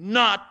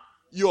not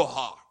your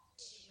heart.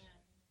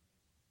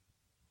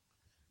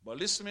 But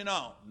listen to me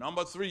now.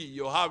 Number 3,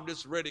 you have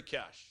this ready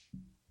cash.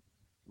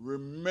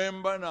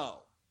 Remember now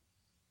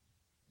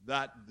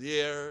that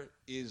there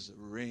is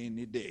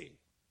rainy day.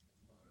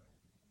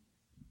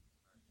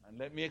 And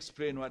let me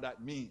explain what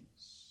that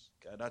means.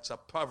 Okay, that's a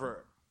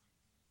proverb.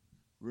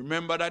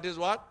 Remember that is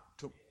what?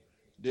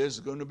 There's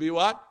going to be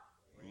what?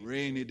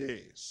 Rainy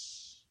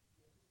days.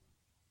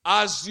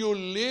 As you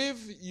live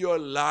your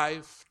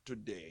life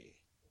today,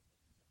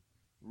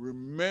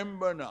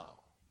 remember now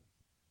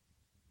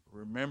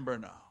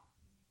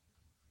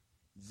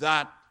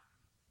that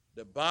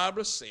the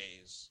Bible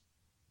says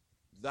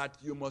that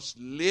you must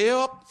lay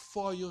up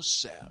for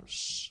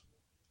yourselves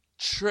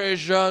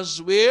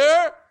treasures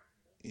where?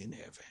 In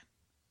heaven.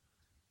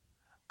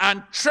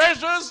 And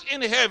treasures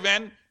in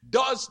heaven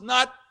does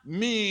not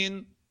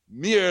mean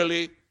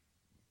merely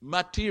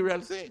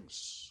material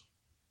things.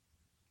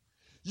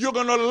 You're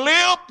going to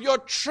lay up your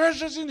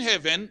treasures in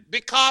heaven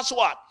because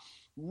what?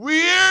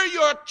 Where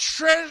your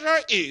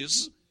treasure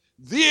is,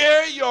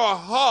 there your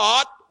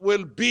heart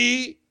will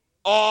be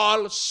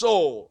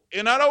also.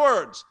 In other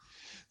words,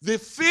 the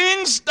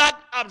things that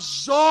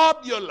absorb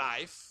your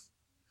life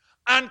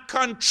and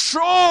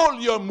control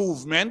your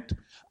movement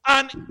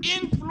and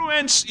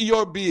influence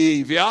your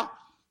behavior,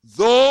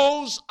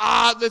 those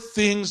are the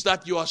things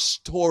that you are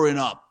storing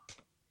up.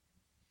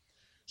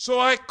 So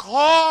I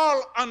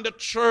call on the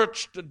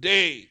church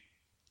today,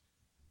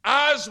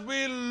 as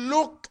we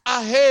look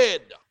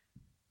ahead,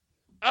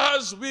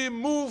 as we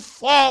move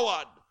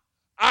forward,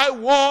 I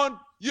want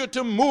you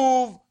to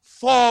move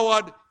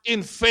forward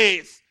in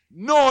faith,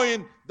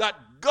 knowing that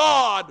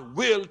God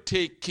will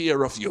take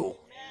care of you.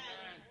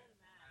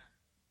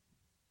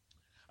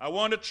 I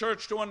want the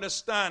church to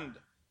understand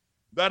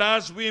that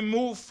as we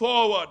move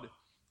forward,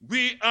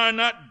 we are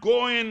not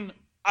going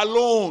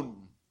alone.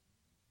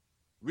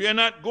 We are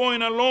not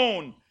going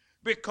alone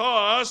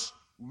because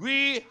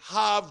we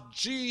have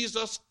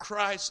Jesus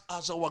Christ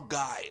as our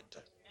guide.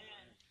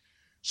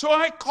 So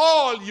I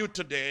call you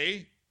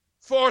today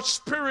for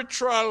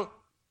spiritual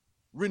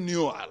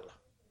renewal.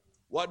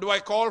 What do I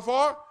call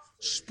for?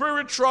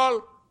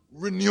 Spiritual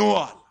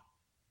renewal.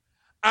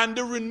 And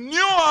the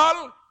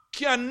renewal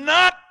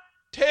cannot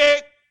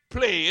take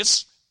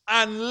place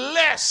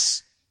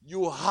unless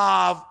you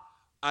have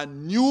a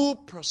new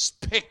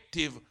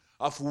perspective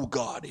of who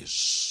God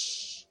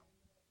is.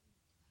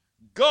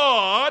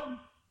 God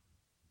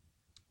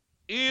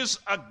is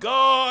a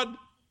God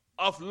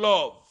of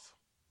love.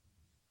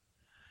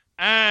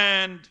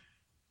 and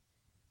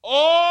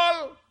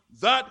all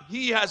that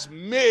he has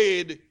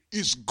made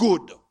is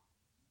good.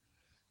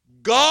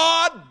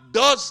 God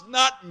does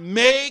not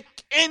make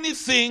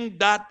anything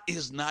that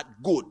is not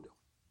good.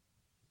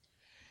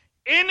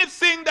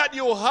 Anything that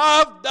you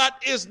have that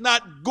is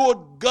not good,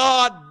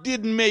 God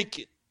didn't make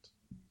it.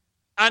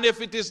 And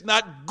if it is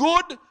not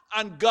good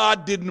and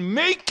God didn't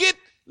make it,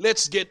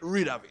 let's get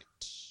rid of it.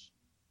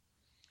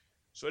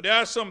 So there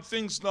are some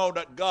things now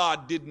that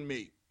God didn't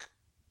make.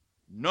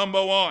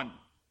 Number one,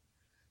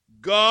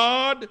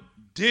 God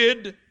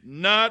did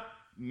not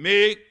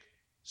make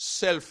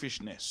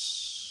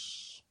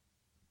selfishness.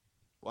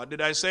 What did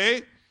I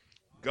say?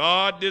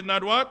 God did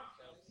not what?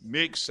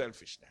 Make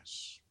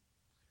selfishness.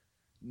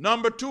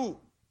 Number two,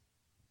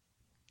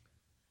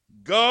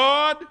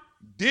 God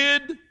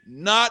did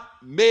not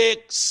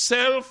make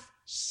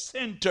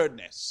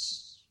self-centeredness.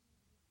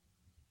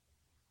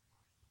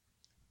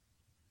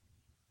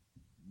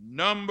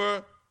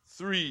 Number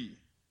three,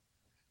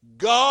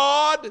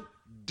 God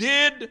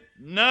did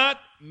not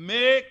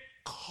make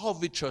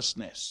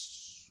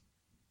covetousness.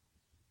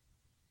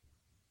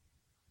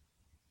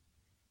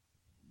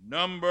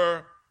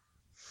 Number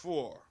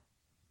four,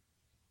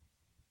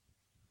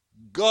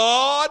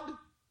 God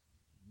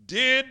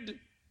did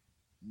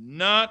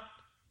not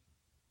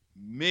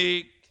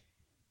make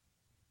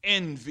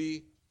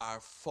envy or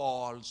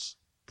false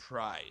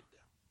pride.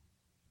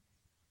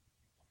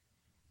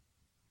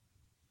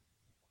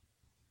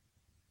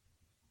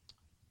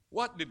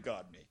 What did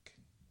God make?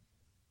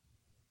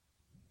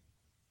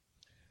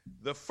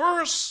 The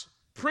first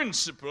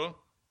principle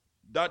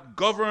that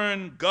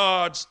governs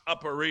God's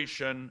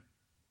operation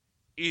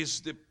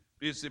is the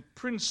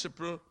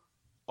principle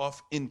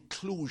of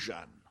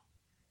inclusion.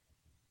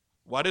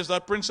 What is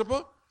that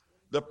principle?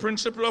 The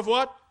principle of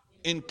what?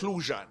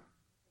 Inclusion.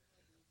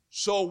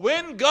 So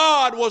when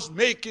God was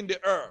making the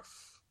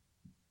earth,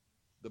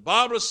 the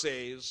Bible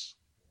says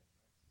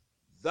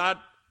that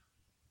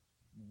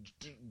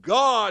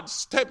God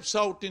steps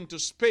out into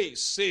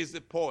space, says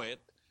the poet,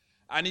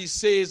 and he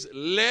says,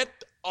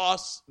 let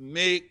us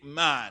make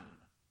man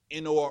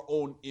in our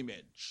own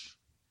image.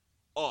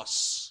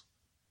 Us.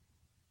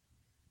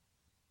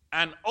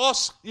 And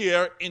us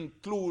here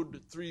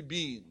include three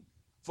beings.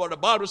 For the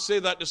Bible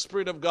says that the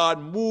Spirit of God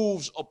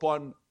moves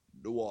upon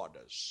the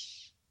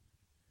waters.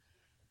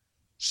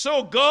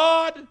 So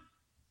God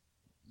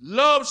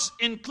loves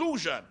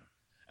inclusion.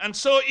 And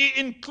so he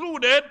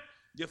included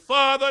the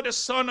Father, the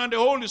Son, and the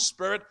Holy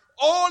Spirit.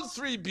 All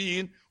three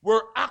beings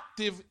were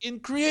active in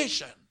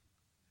creation.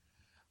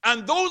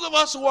 And those of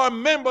us who are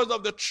members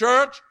of the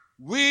church,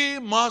 we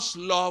must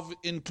love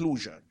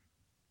inclusion.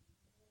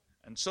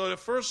 And so the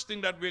first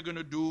thing that we're going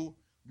to do,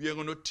 we are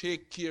going to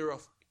take care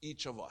of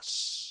each of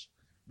us.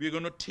 We're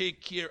going to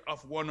take care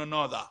of one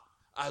another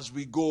as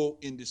we go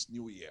in this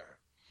new year.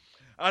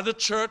 As a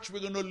church, we're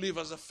going to live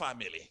as a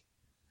family.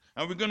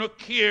 And we're going to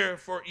care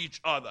for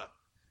each other.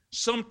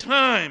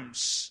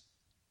 Sometimes,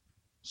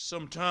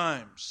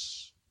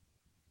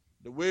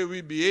 the way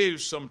we behave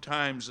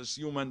sometimes as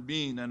human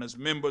beings and as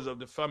members of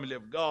the family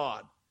of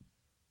God,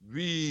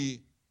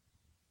 we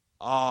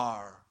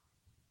are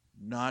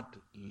not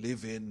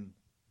living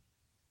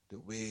the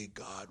way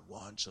God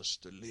wants us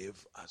to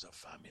live as a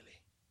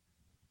family.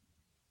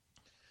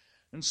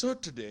 And so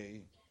today,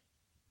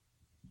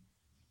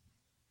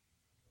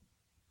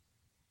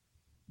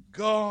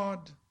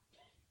 God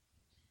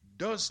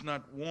does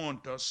not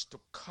want us to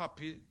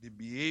copy the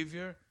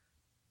behavior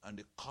and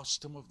the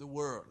custom of the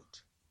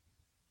world.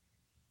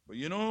 But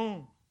you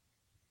know,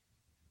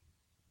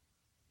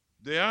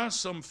 there are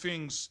some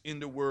things in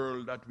the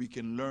world that we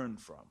can learn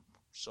from.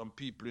 Some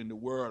people in the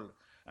world.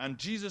 And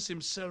Jesus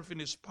himself in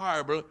his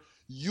parable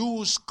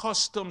used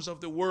customs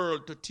of the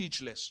world to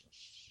teach lessons.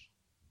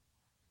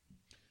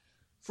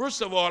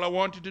 First of all, I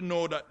want you to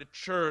know that the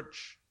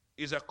church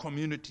is a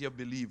community of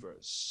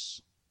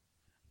believers.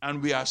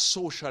 And we are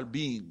social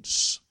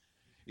beings.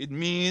 It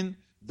means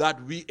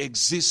that we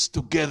exist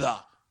together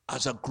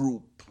as a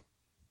group,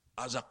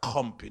 as a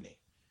company.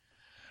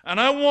 And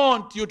I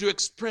want you to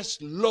express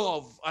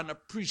love and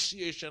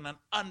appreciation and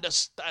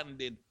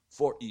understanding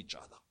for each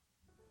other.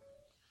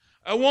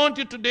 I want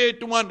you today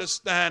to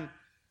understand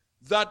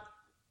that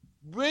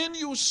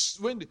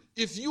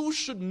if you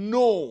should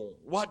know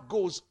what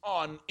goes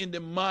on in the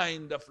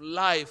mind of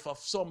life of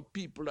some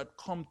people that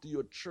come to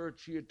your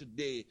church here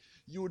today,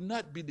 you will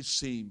not be the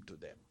same to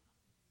them.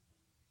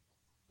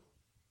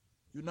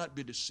 You will not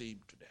be the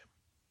same to them.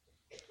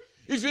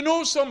 If you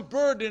know some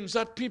burdens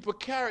that people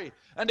carry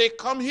and they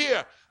come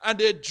here and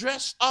they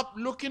dress up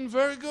looking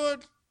very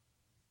good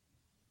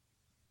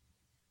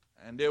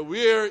and they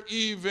wear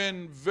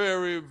even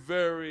very,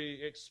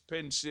 very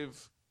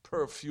expensive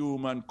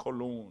perfume and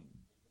cologne.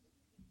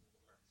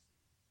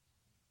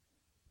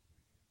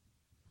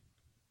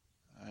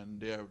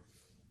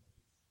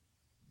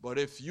 But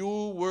if you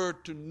were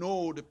to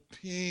know the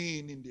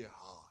pain in their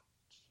heart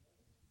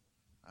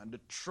and the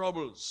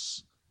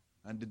troubles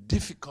and the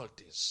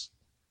difficulties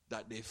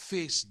that they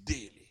face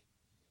daily,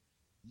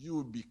 you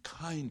would be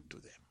kind to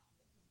them.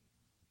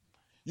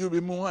 You'll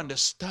be more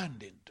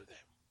understanding to them.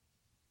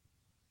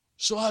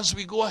 So as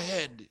we go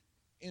ahead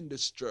in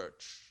this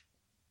church,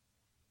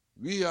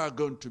 we are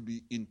going to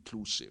be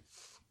inclusive.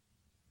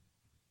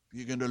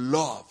 We're going to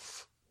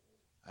love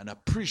and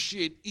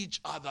appreciate each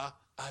other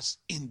as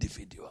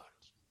individuals.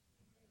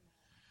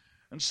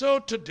 And so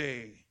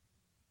today,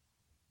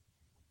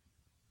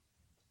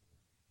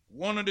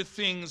 one of the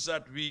things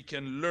that we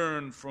can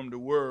learn from the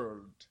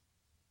world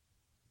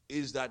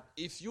is that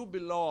if you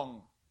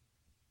belong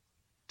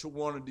to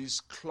one of these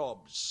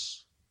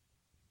clubs,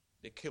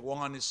 the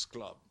Kiwanis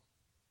Club,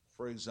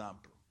 for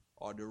example,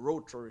 or the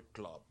Rotary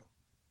Club,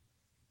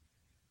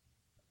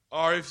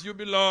 or if you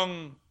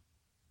belong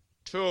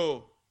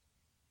to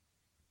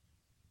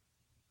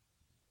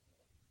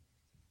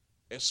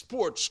a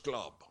sports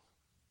club,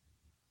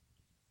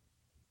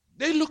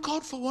 they look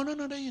out for one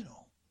another, you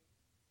know.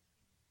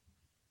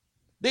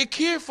 They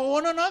care for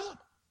one another.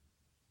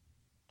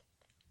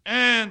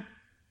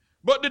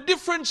 But the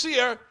difference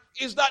here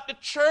is that the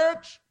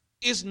church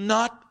is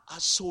not a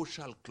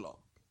social club.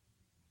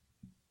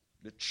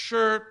 The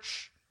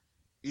church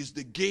is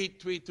the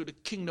gateway to the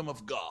kingdom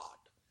of God.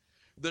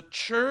 The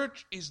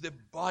church is the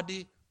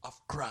body of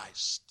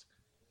Christ.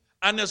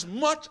 And as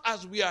much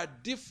as we are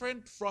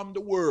different from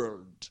the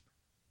world,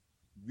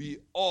 we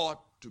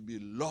ought to be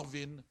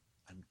loving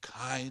and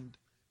kind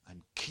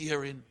and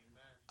caring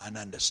and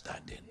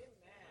understanding.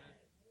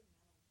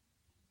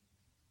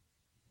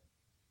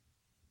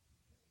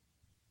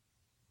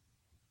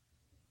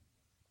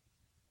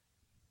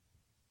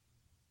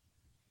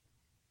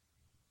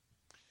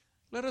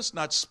 Let us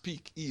not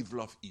speak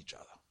evil of each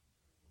other.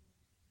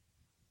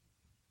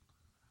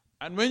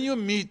 And when you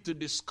meet to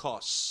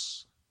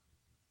discuss,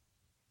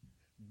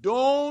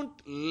 don't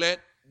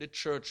let the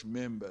church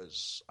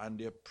members and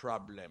their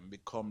problem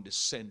become the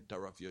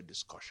center of your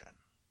discussion.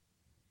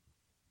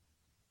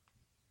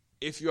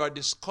 If you are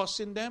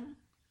discussing them,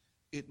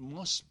 it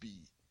must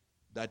be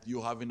that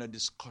you're having a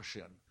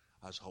discussion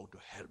as how to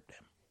help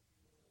them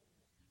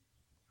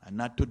and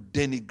not to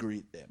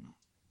denigrate them.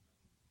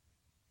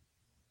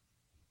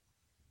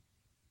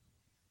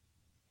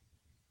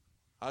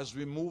 As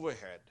we move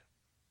ahead,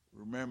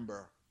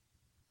 remember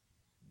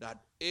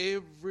that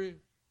every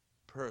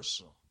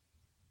person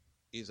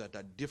is at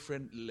a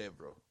different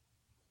level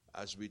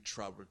as we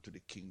travel to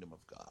the kingdom of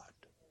God.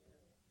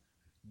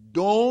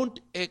 Don't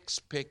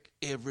expect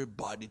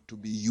everybody to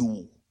be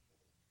you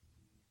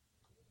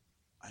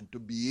and to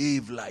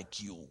behave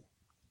like you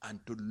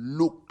and to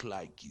look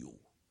like you.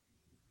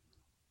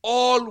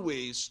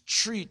 Always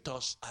treat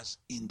us as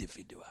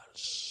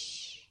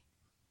individuals.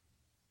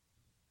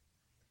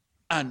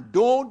 And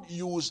don't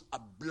use a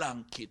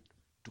blanket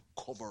to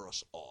cover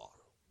us all.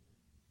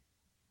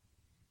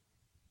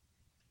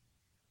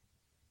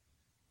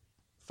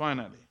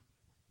 Finally,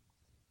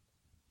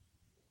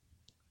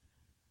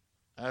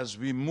 as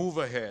we move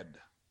ahead,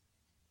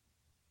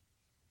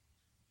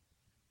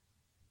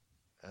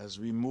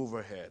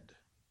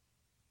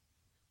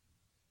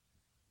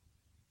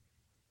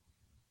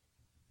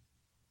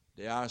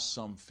 there are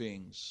some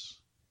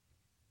things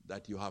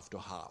that you have to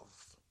have.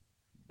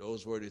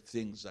 Those were the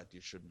things that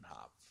you shouldn't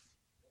have.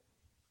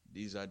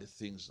 These are the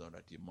things now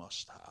that you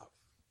must have.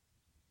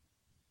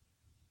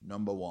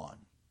 Number one,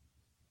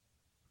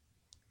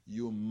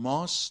 you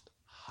must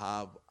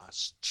have a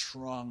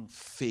strong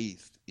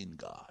faith in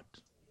God.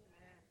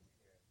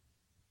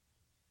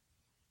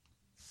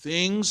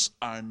 Things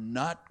are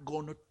not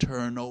going to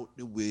turn out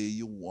the way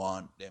you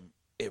want them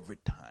every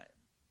time.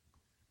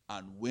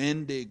 And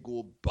when they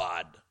go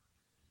bad,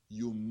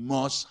 you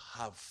must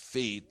have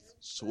faith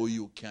so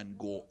you can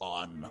go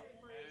on.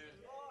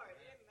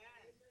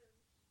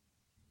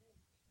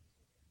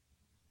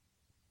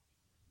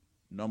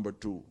 Number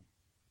two,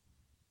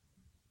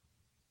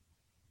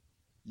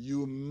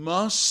 you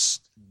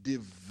must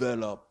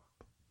develop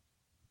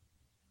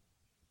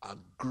a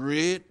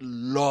great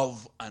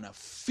love and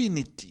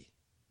affinity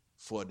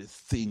for the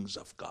things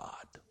of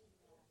God.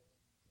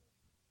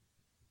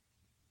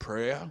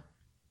 Prayer,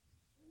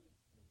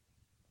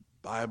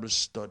 Bible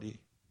study,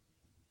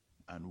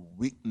 and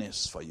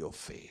witness for your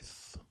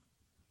faith.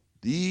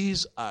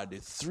 These are the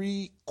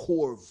three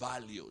core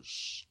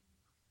values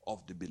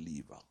of the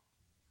believer.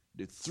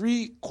 The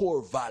three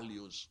core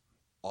values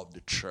of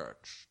the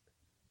church.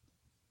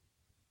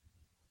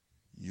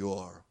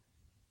 Your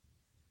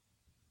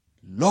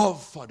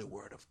love for the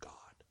Word of God.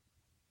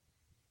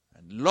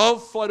 And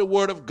love for the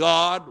Word of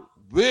God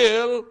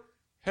will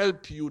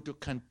help you to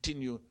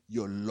continue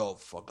your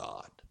love for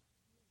God.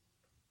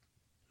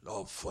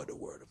 Love for the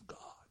Word of God.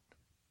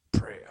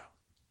 Prayer,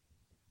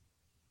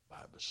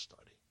 Bible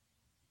study,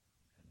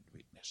 and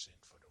witnessing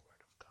for the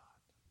Word of God.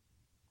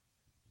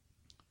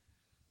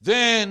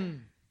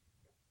 Then,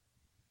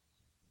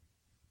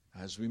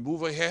 as we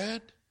move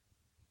ahead,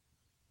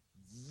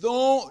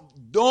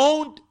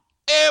 don't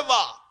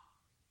ever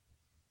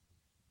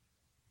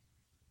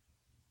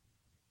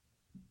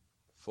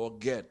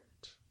forget.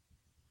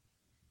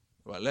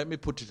 Well, let me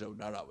put it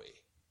another way.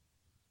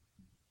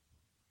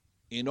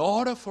 In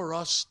order for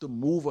us to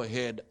move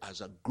ahead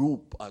as a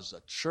group, as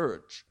a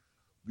church,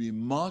 we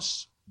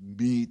must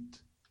meet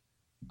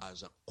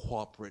as a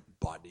corporate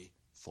body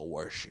for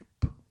worship.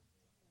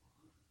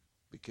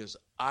 Because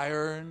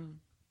iron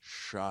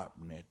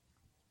sharpeneth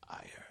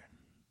iron.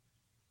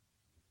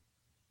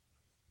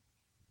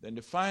 Then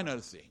the final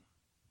thing,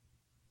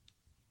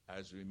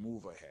 as we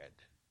move ahead,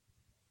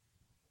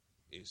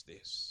 is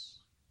this.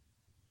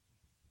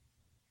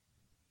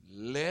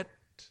 Let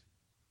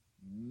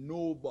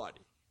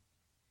nobody,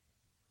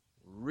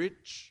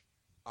 rich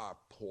or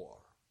poor,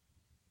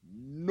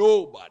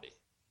 nobody,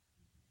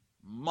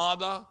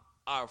 mother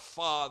or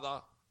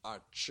father or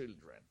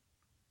children,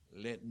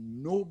 let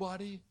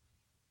nobody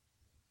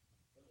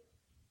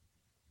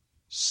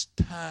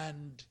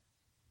stand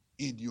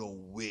in your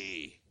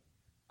way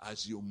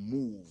as you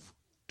move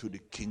to the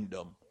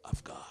kingdom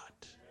of God.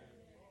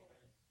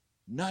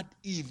 Not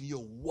even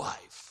your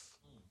wife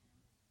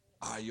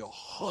or your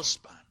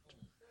husband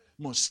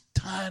must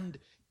stand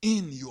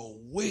in your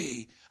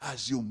way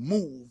as you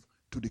move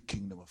to the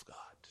kingdom of God.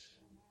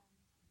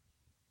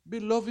 Be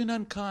loving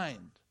and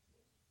kind.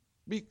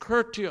 Be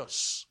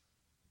courteous.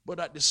 But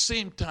at the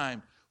same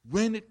time,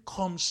 when it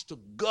comes to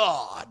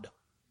God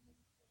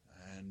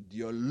and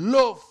your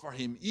love for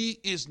Him, He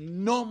is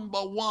number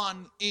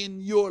one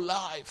in your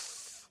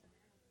life.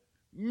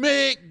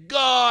 Make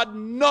God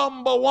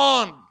number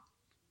one.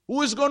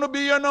 Who is going to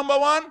be your number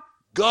one?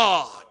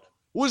 God.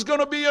 Who is going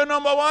to be your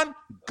number one?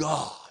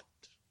 God.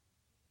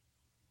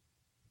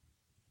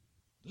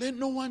 Let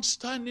no one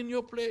stand in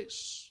your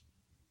place.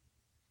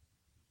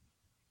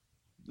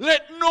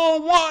 Let no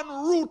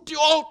one root you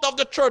out of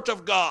the church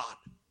of God.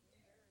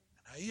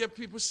 And I hear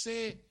people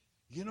say,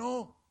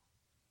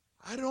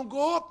 I don't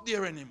go up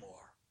there anymore.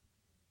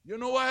 You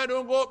know why I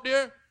don't go up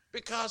there?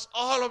 Because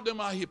all of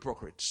them are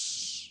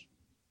hypocrites.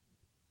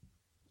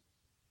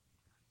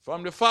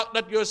 From the fact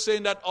that you're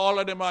saying that all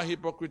of them are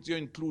hypocrites, you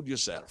include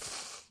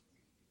yourself.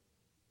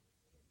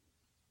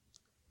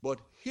 But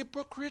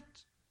hypocrite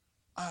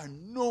or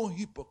no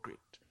hypocrite,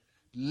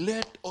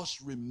 let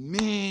us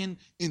remain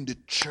in the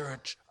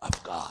church of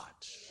God.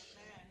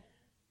 Amen.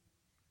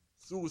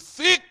 Through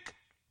thick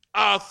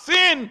or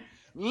thin,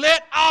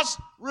 let us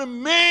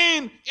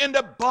remain in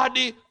the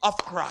body of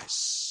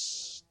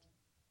Christ.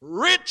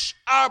 Rich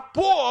or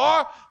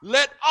poor,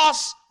 let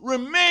us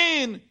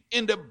remain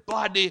in the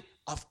body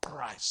of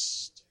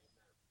Christ.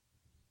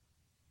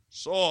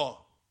 So,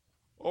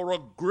 our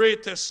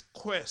greatest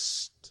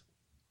quest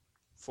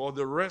for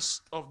the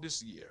rest of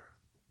this year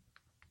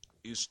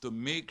is to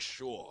make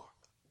sure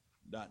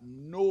that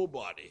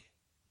nobody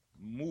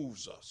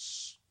moves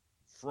us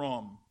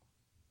from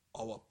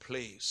our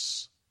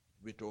place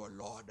with our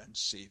Lord and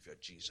Savior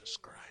Jesus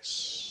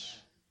Christ.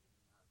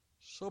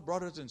 So,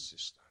 brothers and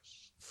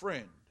sisters,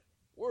 friend,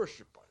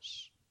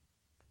 worshipers,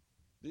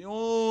 the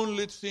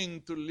only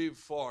thing to live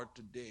for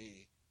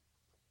today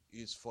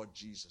is for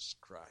Jesus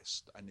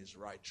Christ and His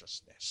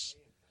righteousness.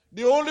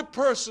 The only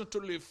person to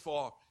live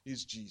for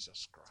is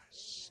Jesus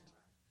Christ.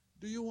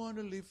 Do you want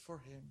to live for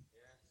Him?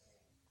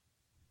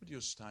 Would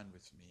you stand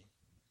with me?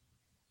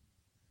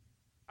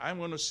 I'm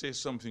going to say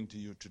something to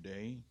you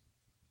today.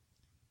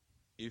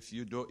 If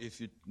you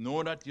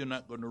know that you're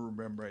not going to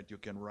remember it, you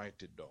can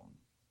write it down.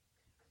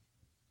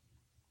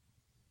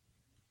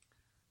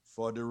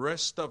 For the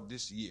rest of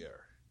this year,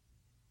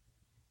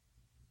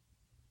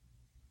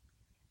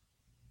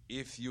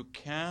 if you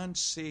can't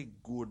say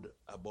good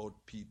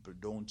about people,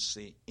 don't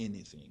say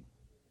anything.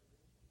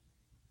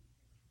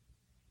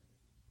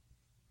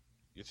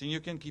 You think you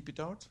can keep it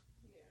out?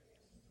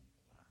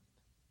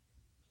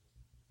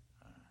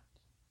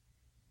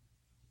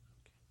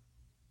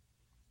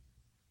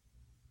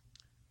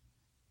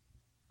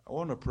 I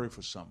want to pray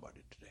for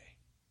somebody today.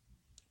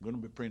 I'm going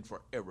to be praying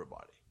for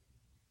everybody.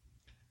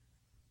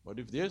 But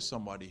if there's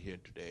somebody here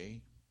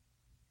today,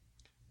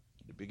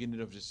 at the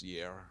beginning of this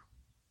year,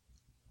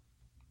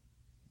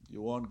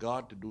 you want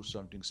God to do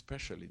something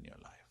special in your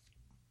life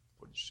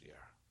for this year.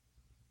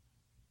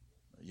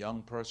 A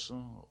young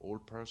person,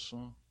 old person,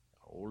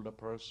 an older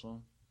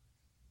person,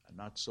 a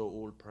not so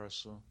old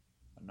person,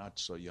 a not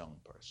so young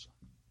person,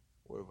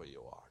 wherever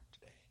you are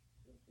today.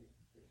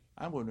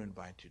 I'm going to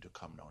invite you to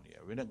come down here.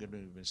 We're not going to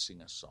even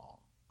sing a song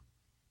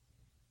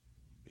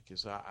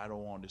because I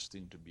don't want this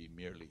thing to be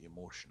merely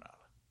emotional.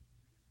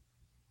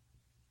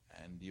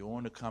 And you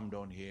want to come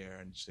down here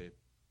and say,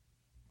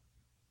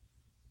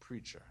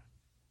 preacher,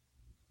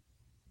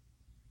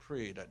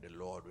 pray that the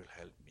Lord will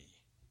help me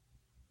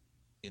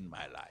in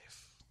my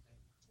life.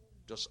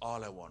 Just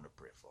all I want to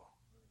pray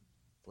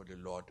for the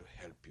Lord to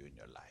help you in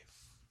your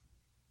life.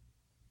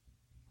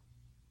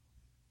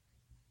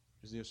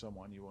 Is there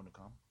someone you want to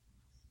come?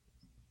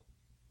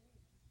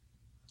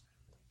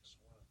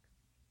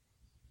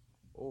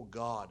 Oh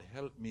God,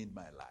 help me in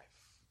my life.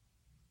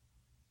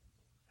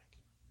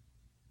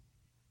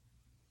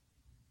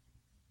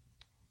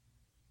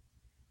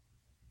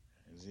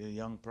 Is there a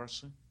young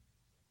person?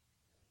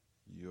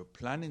 You're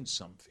planning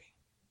something.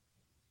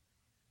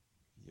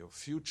 Your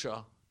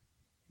future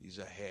is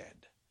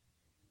ahead.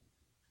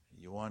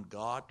 You want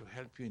God to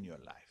help you in your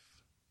life.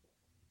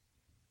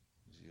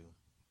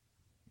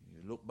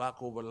 You look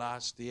back over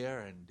last year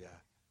and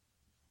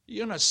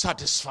you're not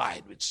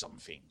satisfied with some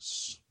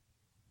things.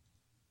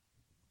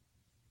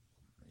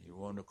 You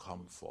want to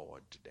come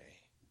forward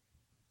today.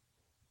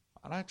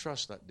 And I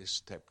trust that this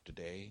step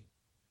today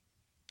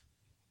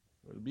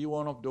will be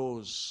one of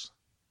those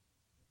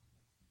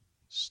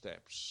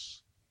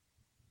steps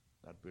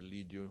that will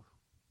lead you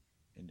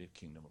in the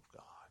kingdom of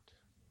God.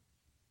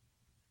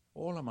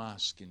 All I'm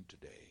asking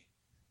today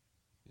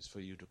is for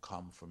you to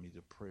come for me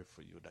to pray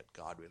for you that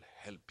God will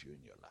help you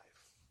in your life.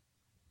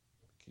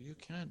 You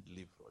can't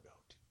live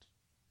without it.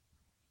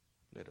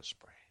 Let us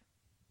pray.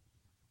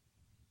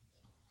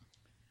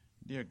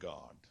 Dear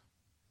God,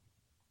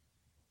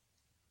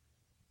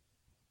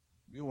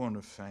 we want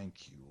to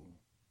thank you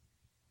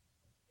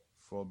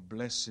for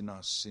blessing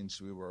us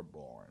since we were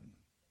born,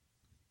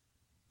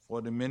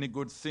 for the many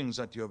good things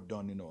that you have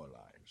done in our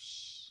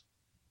lives.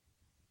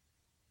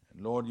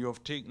 And Lord, you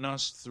have taken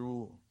us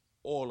through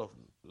all of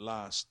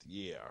last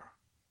year.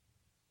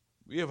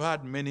 We have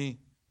had many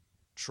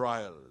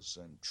trials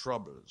and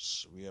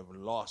troubles. We have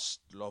lost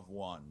loved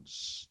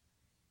ones.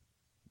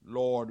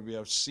 Lord, we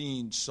have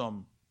seen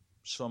some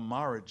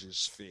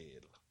marriages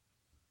fail.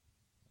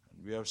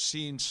 And we have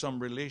seen some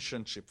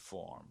relationship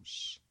formed.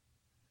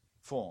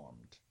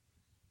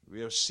 We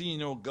have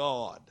seen, oh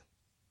God,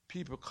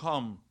 people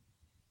come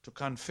to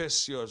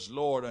confess you as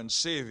Lord and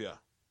Savior.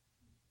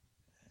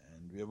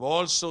 And we have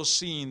also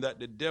seen that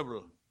the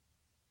devil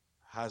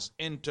has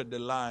entered the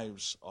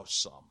lives of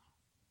some.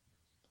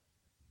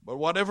 But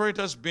whatever it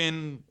has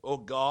been, oh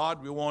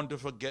God, we want to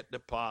forget the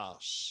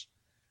past.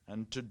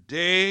 And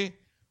today,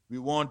 we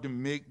want to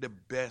make the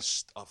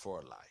best of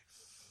our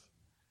life.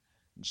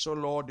 And so,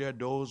 Lord, there are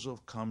those who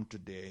have come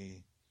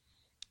today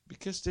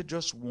because they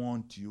just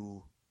want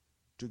you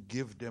to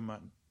give them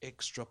an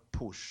extra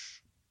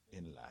push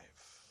in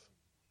life.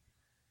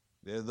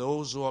 There are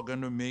those who are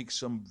going to make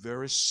some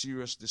very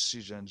serious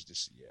decisions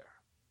this year.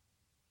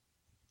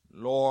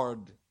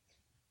 Lord,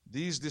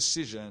 these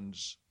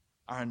decisions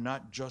are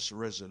not just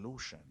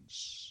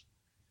resolutions.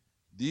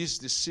 These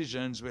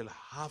decisions will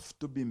have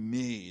to be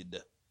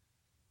made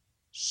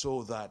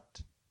so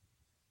that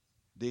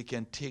they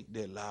can take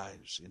their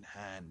lives in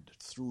hand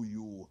through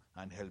you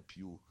and help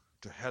you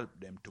to help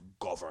them to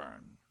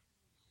govern.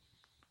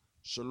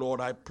 So, Lord,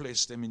 I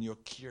place them in your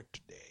care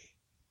today.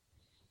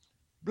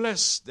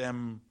 Bless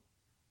them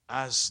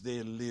as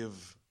they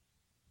live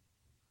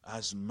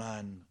as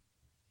man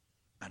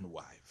and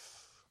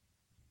wife.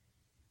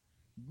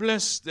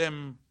 Bless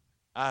them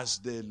as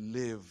they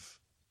live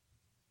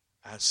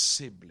as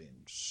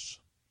siblings.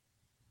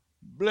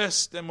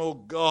 Bless them, O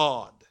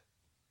God,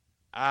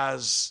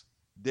 as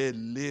they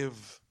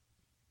live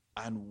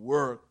and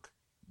work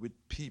with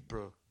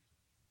people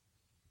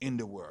in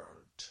the world.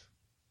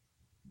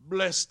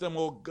 Bless them,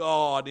 O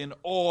God, in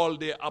all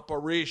their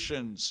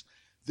operations.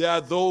 There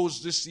are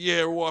those this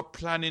year who are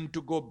planning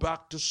to go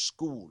back to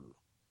school.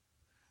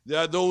 There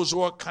are those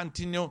who are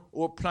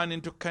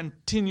planning to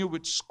continue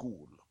with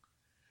school.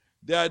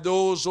 There are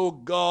those, oh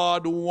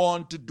God, who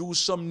want to do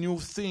some new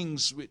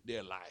things with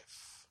their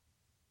life.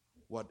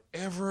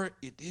 Whatever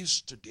it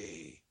is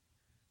today,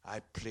 I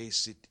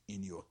place it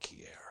in your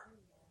care.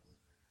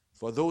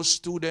 For those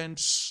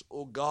students,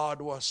 oh God,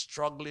 who are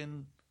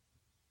struggling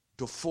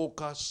to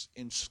focus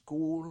in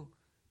school,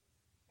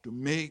 to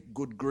make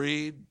good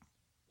grade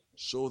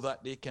so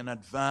that they can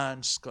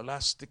advance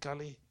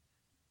scholastically,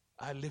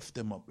 I lift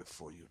them up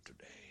before you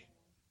today.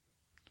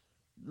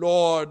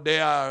 Lord,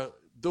 there are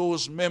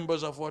those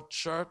members of our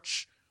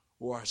church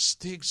who are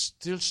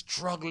still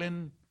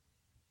struggling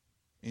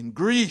in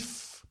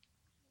grief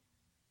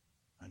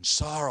and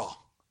sorrow.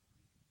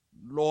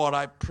 Lord,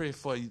 I pray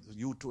for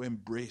you to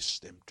embrace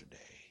them today.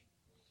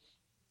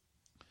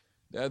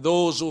 There are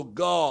those, oh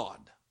God,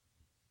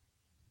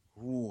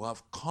 who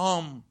have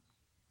come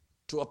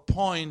to a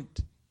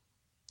point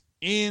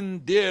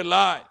in their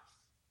life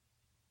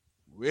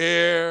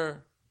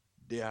where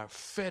they are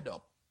fed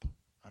up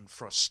and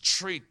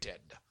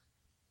frustrated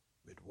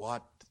with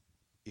what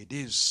it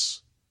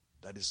is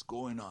that is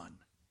going on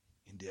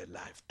in their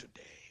life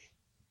today.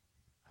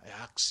 I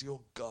ask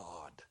you,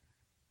 God,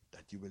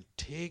 that you will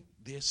take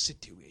their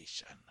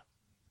situation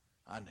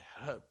and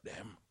help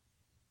them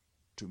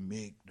to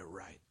make the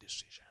right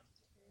decision.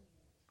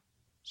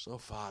 So,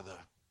 Father,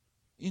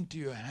 into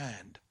your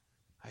hand,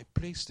 I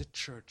place the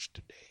church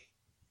today.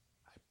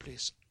 I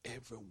place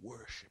every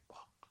worshiper.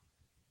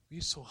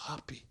 We're so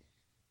happy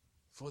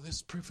for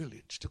this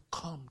privilege to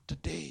come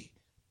today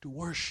to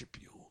worship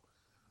you.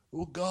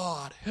 Oh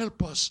God,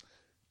 help us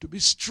to be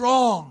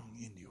strong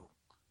in you,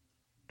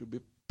 to be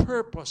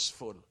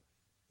purposeful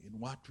in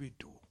what we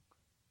do.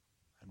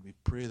 And we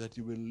pray that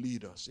you will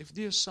lead us. If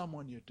there's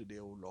someone here today,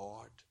 oh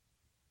Lord,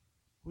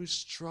 who is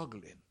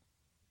struggling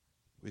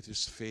with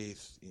his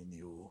faith in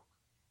you,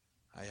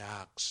 I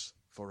ask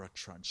for a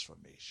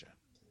transformation.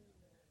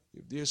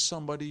 If there's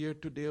somebody here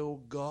today,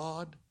 oh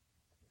God,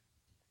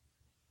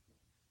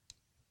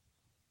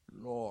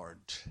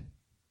 Lord,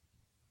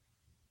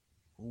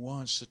 who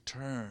wants to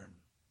turn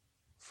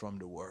from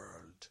the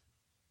world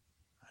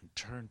and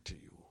turn to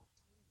you,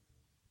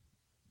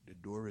 the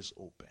door is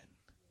open.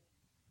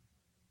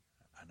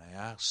 And I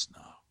ask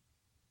now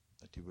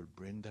that you will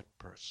bring that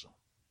person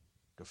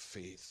to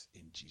faith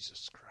in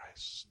Jesus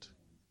Christ.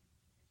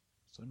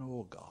 So now,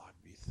 oh God,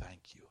 we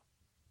thank you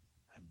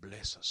and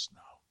bless us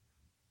now.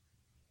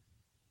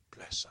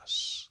 Bless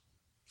us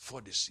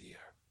for this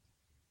year.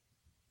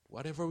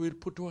 Whatever we'll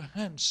put our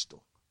hands to,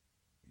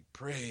 we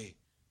pray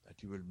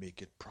that you will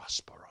make it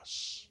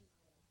prosperous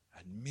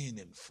and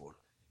meaningful.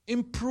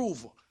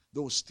 Improve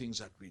those things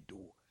that we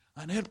do.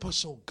 And help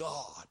us, oh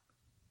God,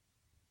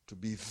 to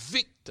be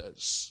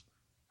victors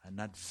and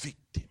not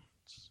victims.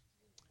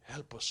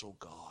 Help us, oh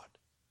God,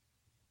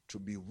 to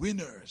be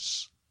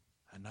winners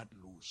and not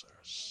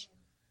losers.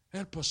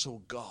 Help us,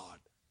 oh God,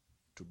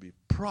 to be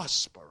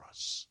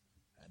prosperous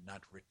and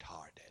not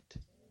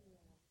retarded.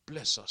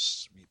 Bless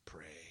us, we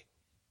pray,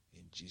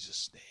 in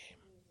Jesus' name.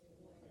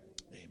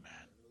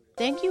 Amen.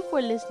 Thank you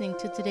for listening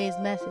to today's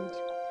message.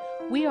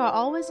 We are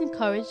always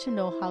encouraged to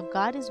know how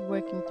God is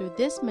working through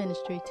this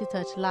ministry to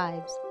touch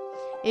lives.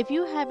 If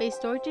you have a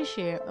story to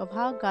share of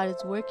how God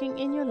is working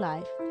in your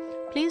life,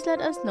 please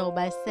let us know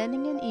by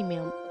sending an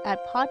email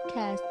at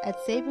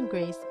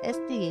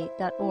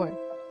podcast@savinggracesda.org.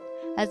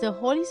 As the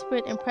Holy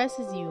Spirit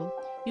impresses you,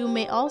 you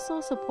may also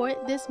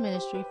support this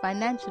ministry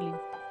financially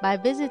by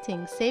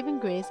visiting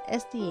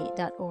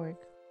savinggracesda.org.